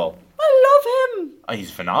Irons role. I love him. He's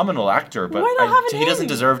a phenomenal actor, but Why not have he him doesn't in?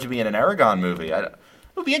 deserve to be in an Aragon movie. It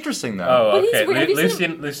would be interesting though. Oh, But he's okay. weird. Have you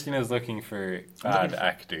seen Lucien is looking for bad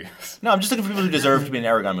actors. No, I'm just looking for people who deserve to be in an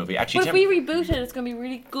Aragon movie. Actually, But if we reboot it, it's going to be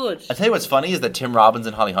really good. I'll tell you what's funny is that Tim Robbins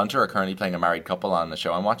and Holly Hunter are currently playing a married couple on the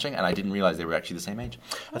show I'm watching, and I didn't realize they were actually the same age.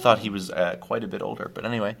 I thought he was quite a bit older, but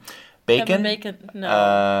anyway. Bacon. Kevin Bacon,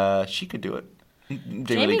 no. She could do it.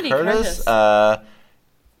 Jamie Lee Curtis.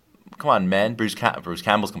 Come on, men. Bruce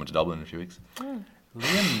Campbell's coming to Dublin in a few weeks. Liam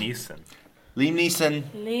Neeson. Liam Neeson.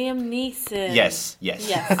 Liam Neeson. Yes.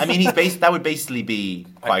 Yes. I mean, that would basically be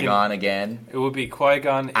Qui-Gon again. It would be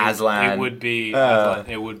Qui-Gon. Aslan. It would be. Aslan.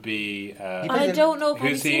 It would be. I don't know if I've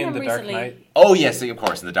Who's he seen in him The recently. Dark Knight? Oh yes, of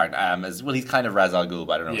course, in the Dark. Well, he's kind of Ra's al Ghul,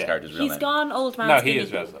 but I don't know his Yeah. character's real He's name. gone old man No, skinny. he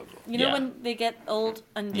is Ra's al Ghul. You know Yeah. when they get old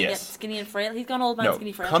and they Yes. get skinny and frail? He's gone old man No,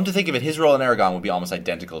 skinny frail. come to think of it, his role in Aragon would be almost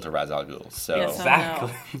identical to Ra's al Ghul. So Yes,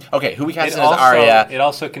 Exactly. okay, who we It casted as also, Arya? it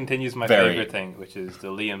also continues my Very. favorite thing, which is the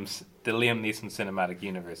Liam Neeson cinematic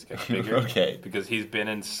universe gets bigger. Okay. Because he's been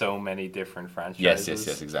in so many different Yes,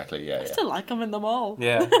 franchises. exactly. Yeah, I still like him in them all.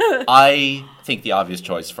 Yeah. I think the obvious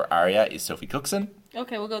choice for Arya is Sophie Cookson.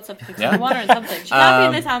 Okay, we'll go with Sophie Cookson. Yeah? I want her in something. She can't be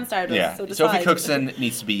in this hand Stardust, Yeah, so Sophie decide. Cookson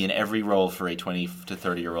needs to be in every role for a 20 to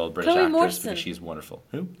 30-year-old British Chloe actress Mortensen. because she's wonderful.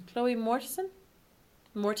 Who? Chloe Mortensen?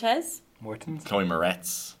 Mortez? Morton's? Chloe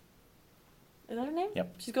Moretz. Is that her name?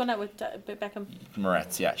 Yep. She's going out with Beckham.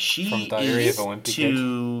 Moretz, yeah. She From Diary is of a Wimpy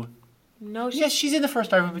too... No, she's... Yes, she's in the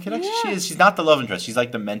first Diary of a Wimpy Kid. Actually, she Yeah. is. She's not the love interest. She's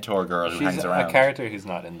like the mentor girl who She's hangs a around. character who's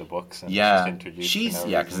not in the books. And Yeah, she's introduced. she's for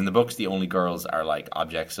no because reason. in the books the only girls are like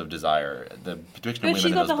objects of desire. The depiction of But women she's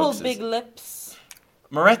in got those the whole books big is lips.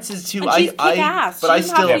 Moretz is too. And she's kick-ass. But She I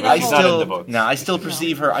doesn't have still, to be I that She's not in the still, books. no, I still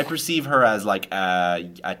perceive her. I perceive her as like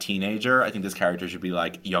a teenager. I think this character should be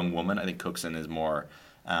like young woman. I think Cookson is more.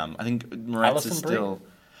 I think Moretz Alison is Brie? still.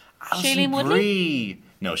 Shailene Woodley? Brie.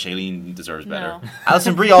 No, Shailene deserves better. No.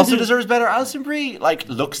 Alison Brie also deserves better. Alison Brie like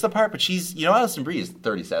looks the part, but she's Alison Brie is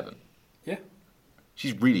 37. Yeah.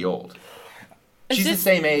 She's really old. Is She's the this-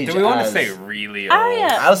 same age. Do we want to as- say really old? Arya.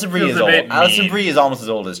 Alison Brie Feels is a old. bit Alison mean. Brie is almost as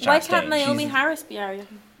old as Chastain. Why can't Naomi She's Harris be Arya?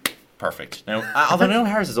 perfect. Now, although Naomi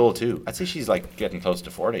Harris is old too. I'd say she's like getting close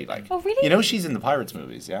to 40. Like, Oh, really? You know, she's in the Pirates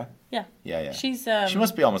movies. Yeah, Yeah. yeah. She's She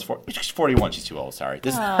must be almost 40. She's 41. She's too old. Sorry.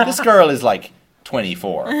 Aw. This girl is like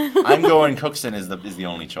 24. I'm going Cookson is the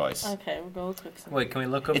only choice. Okay, we'll go with Cookson. Wait, can we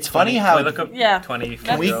look up? It's funny how- Can we look up Yeah. 20?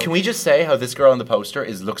 Can we just say how this girl on the poster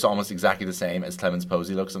looks almost exactly the same as Clemens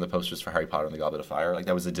Posey looks on the posters for Harry Potter and the Goblet of Fire? Like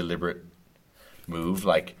that was a deliberate move.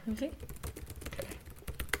 Like Okay.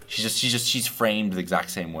 she's framed the exact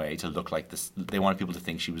same way to look like this. They wanted people to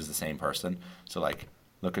think she was the same person. So like,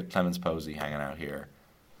 look at Clemens Posey hanging out here,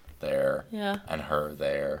 there, Yeah. and her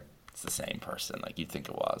there. It's the same person. Like you'd think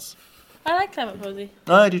it was. I like Clement Posey.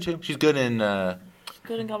 No, I do too. She's good in.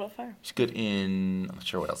 Good in Goblet of Fire. She's good in. I'm not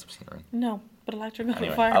sure what else I've seen her in. No, but I liked her in Goblet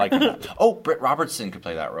Anyway, of Fire. I like her. Oh, Britt Robertson could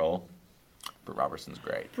play that role. Britt Robertson's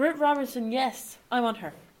great. Britt Robertson, yes. I want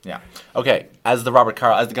her. Yeah. Okay. As the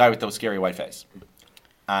guy with the scary white face.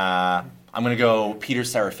 I'm gonna go Peter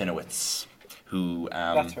Serafinowicz, who.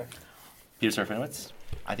 That's right. Peter Serafinowicz.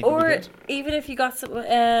 I think would be Or good. even if you got some...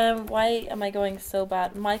 why am I going so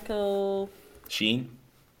bad? Michael... Sheen.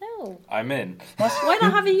 No. I'm in. Why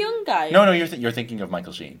not have a young guy? No, you're thinking of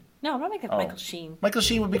Michael Sheen. No, I'm not making Oh. Michael Sheen. Michael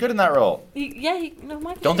Sheen would be good in that role.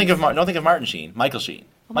 Michael Don't think Sheen's- of Martin Sheen. Michael Sheen.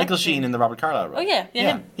 Oh, Michael Michael Sheen Sheen. in the Robert Carlyle role. Oh, yeah,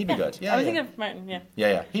 him. He'd be good. Yeah, I was yeah. thinking of Martin, yeah.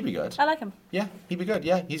 Yeah, he'd be good. I like him. Yeah, he'd be good.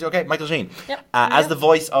 Yeah, he's okay. Michael Sheen. Yep. As Yep. the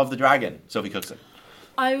voice of the dragon, Sophie Cookson.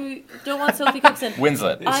 I don't want Sophie Cookson.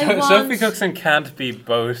 Winslet. I want- Sophie Cookson can't be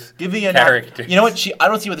both Give me a characters. You know what? I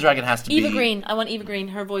don't see what the dragon has to be. Eva Green. I want Eva Green.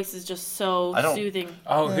 Her voice is just so I don't- soothing.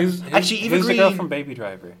 Oh, who's Actually, Eva who's the girl Green- from Baby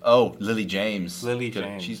Driver? Oh, Lily James. Lily Good.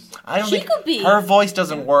 James. I don't She think could be. her voice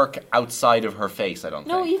doesn't work outside of her face. I don't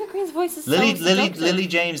No, think. Eva Green's voice is Lily so seductive. Lily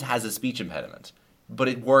James has a speech impediment, but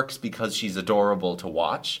it works because she's adorable to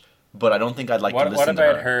watch. But I don't think I'd like to What listen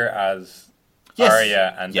about to her as Yes.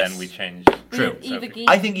 Arya, and Yes. then we change? True. Eva Green.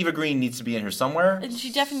 I think Eva Green needs to be in here somewhere. And she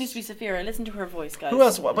definitely needs to be Saphira. Listen to her voice, guys. Who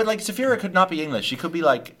else? But like Saphira could not be English. She could be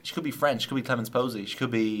French. She could be Clemens Posey. She could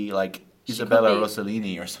be like She Isabella could be.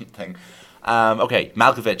 Rossellini or something. Okay,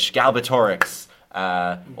 Malkovich, Galbatorix,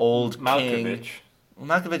 old Malkovich. King. Well,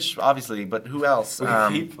 Malkovich, obviously, but who else?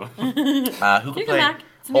 People. Who could You can play act.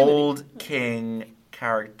 It's a new movie. old King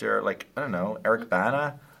character? Like I don't know, Eric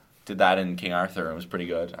Bana did that in King Arthur and was pretty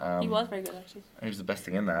good. He was very good, actually. He was the best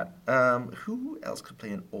thing in that. Who else could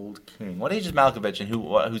play an old king? What age is Malkovich and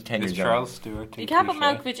who's 10 Is years Charles Stewart? You can't put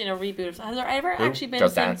Cliché? Malkovich in a reboot. Has there ever Who? actually been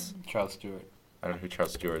Charles a scene- Dance. Charles Stewart. I don't know who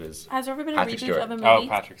Charles Stewart is. Has there ever been a Patrick reboot Stewart. of a movie Oh,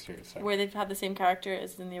 Patrick Stewart. Sorry. where they've had the same character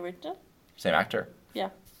as in the original? Same actor. Yeah.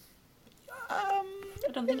 I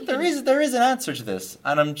don't think you There can- is an answer to this,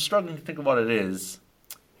 and I'm struggling to think of what it is.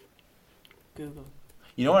 Google.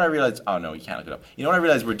 You know what I realized? Oh no, you can't look it up. You know what I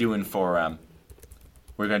realized we're doing for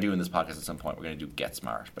we're going to do in this podcast at some point. We're going to do Get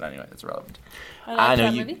Smart, but anyway, that's irrelevant. I like know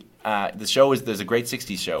that you. movie. The show is there's a great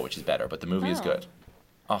 '60s show which is better, but the movie is Oh. good.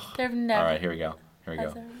 Oh, They've never. all right, here we go. Here we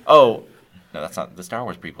Has go. there- Oh, no, that's not the Star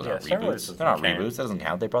Wars prequels. Yeah, Aren't Star Wars reboots. doesn't They're not count. reboots. That doesn't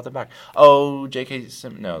count. They brought them back. Oh, J.K.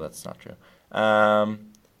 No, that's not true.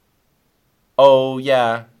 Oh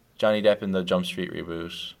yeah, Johnny Depp in the Jump Street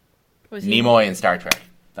reboot. Was he- Nimoy in Star Trek.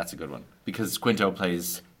 That's a good one because Quinto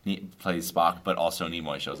plays Spock, but also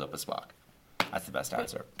Nimoy shows up as Spock. That's the best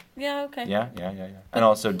answer. Yeah. Okay. Yeah. And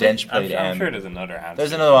also Dench I'm, played. I'm sure there's another answer.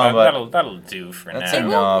 There's another one, but that'll do for that's now.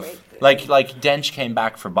 enough. Like Dench came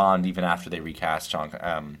back for Bond even after they recast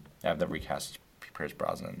they recast Pierce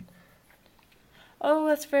Brosnan. Oh,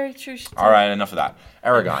 that's very true. All right, enough of that.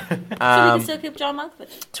 Aragon. So we can still keep John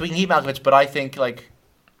Malkovich. So we can keep Malkovich, but I think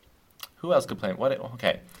who else could play? What?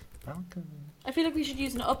 Okay. I feel like we should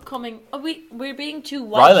use an upcoming. Oh, we're being too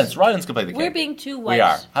white. Rylance could play the king. We're being too white. We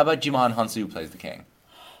are. How about Jimon Hansu plays the king?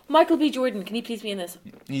 Michael B. Jordan, can he please be in this?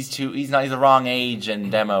 He's the wrong age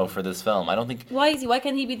and demo for this film. I don't think Why is he? Why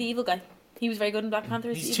can't he be the evil guy? He was very good in Black Panther.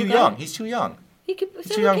 as the he's evil too guy. young. He's too young. He could. He's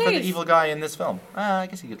so too who young for the cares? evil guy in this film. I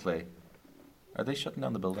guess he could play. Are they shutting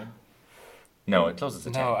down the building? No, it closes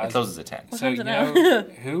at 10. No, It closes at 10. So, you time's it know,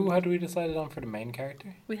 who had we decided on for the main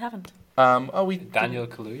character? We haven't. Daniel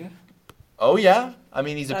Kaluuya? Oh, yeah. I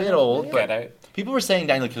mean, he's a bit Daniel old, Kaluuya. but Get out. people were saying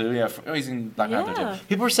Daniel Kaluuya. He's in Black Panther Yeah. too.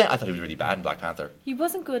 People were saying I thought he was really bad in Black Panther, He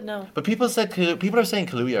wasn't good. No. but people are saying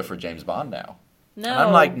Kaluuya for James Bond now. No. And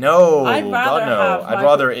I'm like, no, I'd rather God no. have I'd Michael-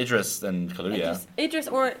 rather Idris than Kaluuya. Idris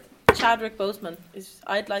or Chadwick Boseman is.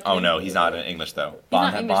 I'd like. Oh him. no, he's not in English though. not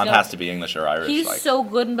Bond, English, Bond no. has to be English or Irish. He's like. so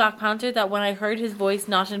good in Black Panther that when I heard his voice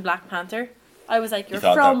not in Black Panther, I was like, You "You're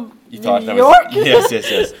thought from that, you thought New that York." was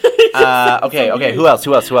yes. Okay. Who else?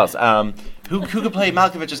 Who could play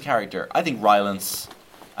Malkovich's character? I think Rylance.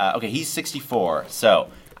 Okay, he's 64. So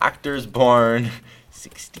actors born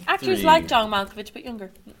 63. Actors like John Malkovich, but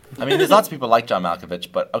younger. I mean, there's lots of people like John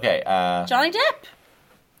Malkovich, but okay. Johnny Depp.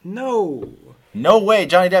 No. No way,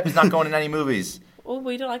 Johnny Depp is not going in any movies. Oh,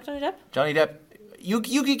 we don't like Johnny Depp. Johnny Depp. You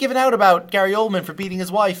get given out about Gary Oldman for beating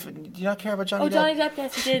his wife. Do you not care about Johnny Depp? Johnny Depp.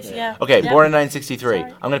 Yes, he did. Yeah. Okay, Yeah. born in 1963. Sorry.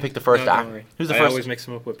 I'm gonna pick the first No, don't actor. worry. Who's the I first? always mix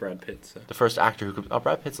him up with Brad Pitt. So. The first actor who comes. Oh,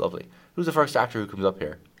 Brad Pitt's lovely. Who's the first actor who comes up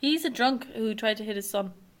here? He's a drunk who tried to hit his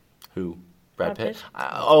son. Who? Brad Brad Pitt.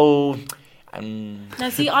 Pitt. Now,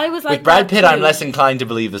 see, I was like with Brad that Pitt, too, I'm less inclined to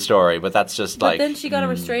believe the story, but that's just But like. then she got a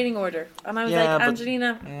restraining order, and I was Yeah, like, but-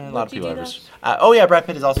 Angelina, a lot would of you people do have. that? Oh yeah, Brad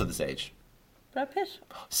Pitt is also this age. Brad Pitt.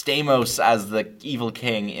 Stamos as the evil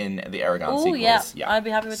king in the Aragon Oh sequels. yeah, I'd be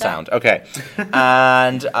happy with Sound okay,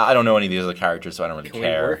 and I don't know any of these other characters, so I don't really Can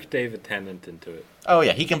care. we work David Tennant into it? Oh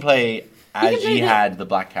yeah, he can play as can play Jihad, the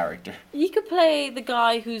black character. that. He could play the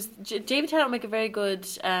guy who's David Tennant would make a very good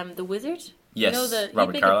the wizard. Yes, you know,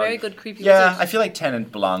 Robert he'd make Carlyle. a very good creepy Yeah, wizard. I feel like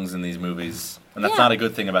Tennant belongs in these movies, and that's Yeah. not a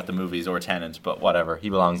good thing about the movies or Tennant, but whatever, he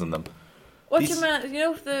belongs in them. What's these- your man? You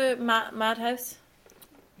know the Madhouse,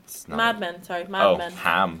 It's not- Mad Men. Sorry, Mad Oh, Men.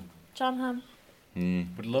 Ham. John Hamm.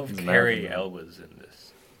 Would love He's Carrie American. Elwes in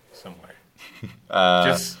this somewhere. Uh,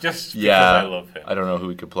 Just because yeah, I love him. I don't know who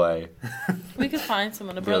he could play. We could find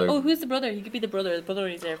someone. A The brother. other- Oh, who's the brother? He could be the brother. The brother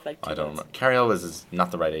is there for like 2 I don't know. months. Carrie Elwes is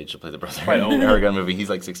not the right age to play the brother Quite in old. the Aragon movie. He's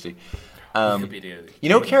like 60. Could be the- You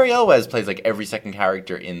know, Carrie Elwes plays like every second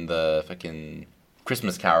character in the fucking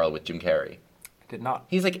Christmas Carol with Jim Carrey. Did not.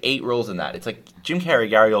 He's like 8 roles in that. It's like Jim Carrey,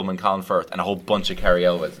 Gary Oldman, Colin Firth, and a whole bunch of Carrie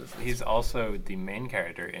Elweses. He's also the main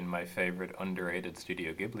character in my favorite underrated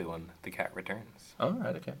Studio Ghibli one, The Cat Returns. Oh,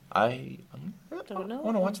 right, okay. I Don't know.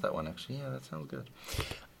 want to watch that one, actually. Yeah, that sounds good.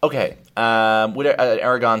 Okay, would an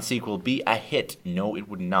Aragon sequel be a hit? No, it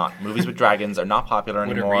would not. Movies with dragons are not popular Would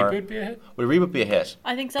a anymore. reboot be a hit? Would a reboot be a hit?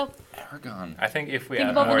 I think so. Aragon. I think if we Think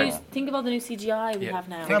add about more, the new. Think about the new CGI we have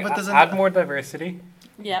now. think No, but there's add an- more diversity.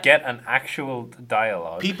 Yeah. Get an actual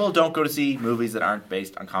dialogue. People don't go to see movies that aren't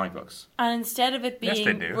based on comic books. And instead of it Yes,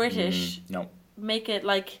 being they do. British, No. make it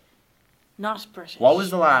like not British. What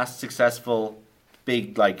was the last successful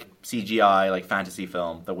big like CGI like fantasy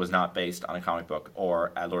film that was not based on a comic book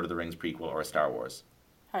or a Lord of the Rings prequel or a Star Wars?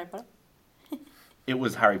 Harry Potter? It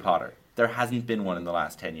was Harry Potter. There hasn't been one in the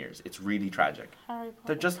last 10 years. It's really tragic. Harry Potter.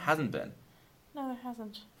 There just hasn't been. No, there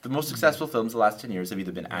hasn't. The most successful films the last 10 years have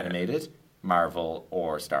either been animated, Marvel,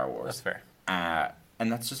 or Star That's Wars. fair.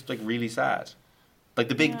 And that's just like really sad. Like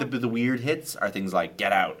the big, Yeah. the weird hits are things like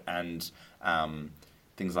Get Out and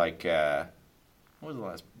things like what was the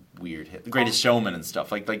last weird hit? The Greatest Showman and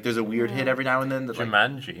stuff. Like there's a weird hit every now and then. That, like,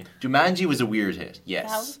 Jumanji. Jumanji was a weird hit. That was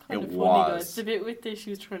Yes, kind it of funny, though. It's was. the bit with the she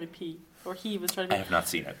was trying to pee, or he was trying to I pee. have not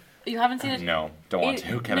seen it. You haven't seen it? No, don't want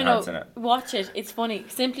to. Kevin no, Hart's in it. Watch it. It's funny.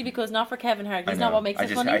 Simply because not for Kevin Hart. I He's know. not what makes I it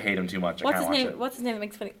just funny. I hate him too much. What's I his can't name? watch it. What's his name that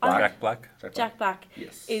makes it funny? Black. Jack Black. Jack Black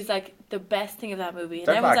Yes. is like the best thing of that movie. And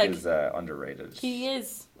Jack everyone's Black like, is underrated. he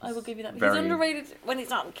is. I will give you that. Very- He's underrated when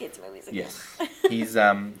he's not in kids' movies. Again. Yes, he's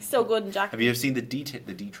So good in Jack. Have you ever seen the D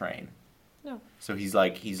Train? No. So he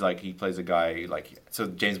plays a guy like so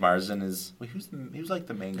James Marsden is he was like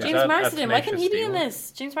the main guy. James that Marsden. Why can't he Tenacious be in D?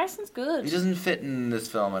 this? James Marsden's good. He doesn't fit in this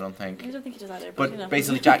film, I don't think. I don't think he does either. But, you know. But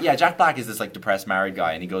basically, Jack Black is this like depressed married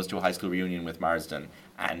guy, and he goes to a high school reunion with Marsden,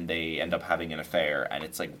 and they end up having an affair, and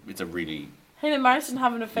it's a really him and Marsden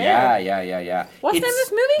have an affair. yeah. What's the name of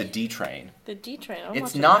this movie? The D Train. The D Train.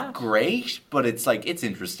 It's not great, but it's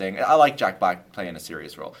interesting. I like Jack Black playing a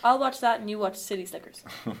serious role. I'll watch that, and you watch City Slickers.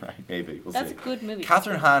 Right, maybe we'll That's see. a good movie.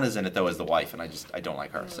 Catherine Hahn is in it though as the wife, and I don't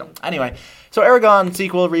like her. So anyway, so Aragon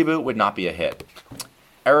sequel reboot would not be a hit.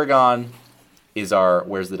 Aragon is our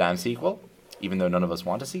Where's the Damn sequel, even though none of us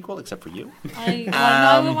want a sequel except for you.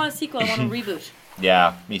 I would want a sequel. I want a reboot.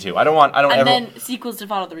 Yeah, me too. I don't And ever. then sequels to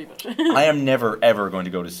follow the reboot. I am never ever going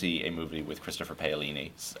to go to see a movie with Christopher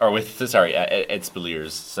Paolini or with Ed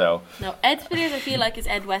Speleers. So No, Ed Speleers I feel like is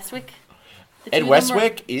Ed Westwick. The two Ed of them were-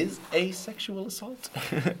 Westwick is a sexual assault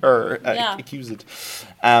or Yeah. accused. The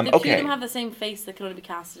two of Okay, them have the same face that can only be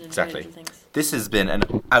casted in Exactly. individual things. this has been an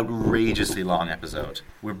outrageously long episode.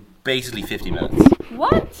 We're basically 50 minutes.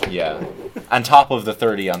 What? Yeah, on top of the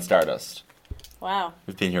 30 on Stardust. Wow.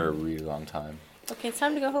 We've been here a really long time. Okay, it's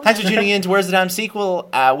time to go home. Thanks for tuning in to Where's the Damn Sequel.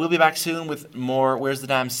 We'll be back soon with more Where's the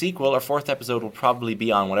Damn Sequel. Our 4th episode will probably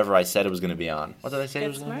be on whatever I said it was going to be on. What did I say it Get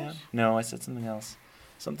was going to be on? Smart? No, I said something else.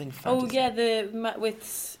 Something Oh fantasy. yeah,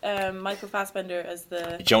 with Michael Fassbender as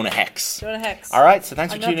the Jonah Hex. Jonah Hex. All right, so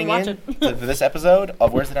thanks I'm for gonna have tuning to in watch to this episode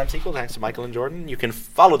of Where's the Damn Sequel. Thanks to Michael and Jordan. You can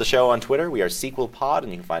follow the show on Twitter. We are Sequel Pod,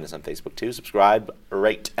 and you can find us on Facebook too. Subscribe,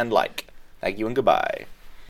 rate, and like. Thank you and goodbye.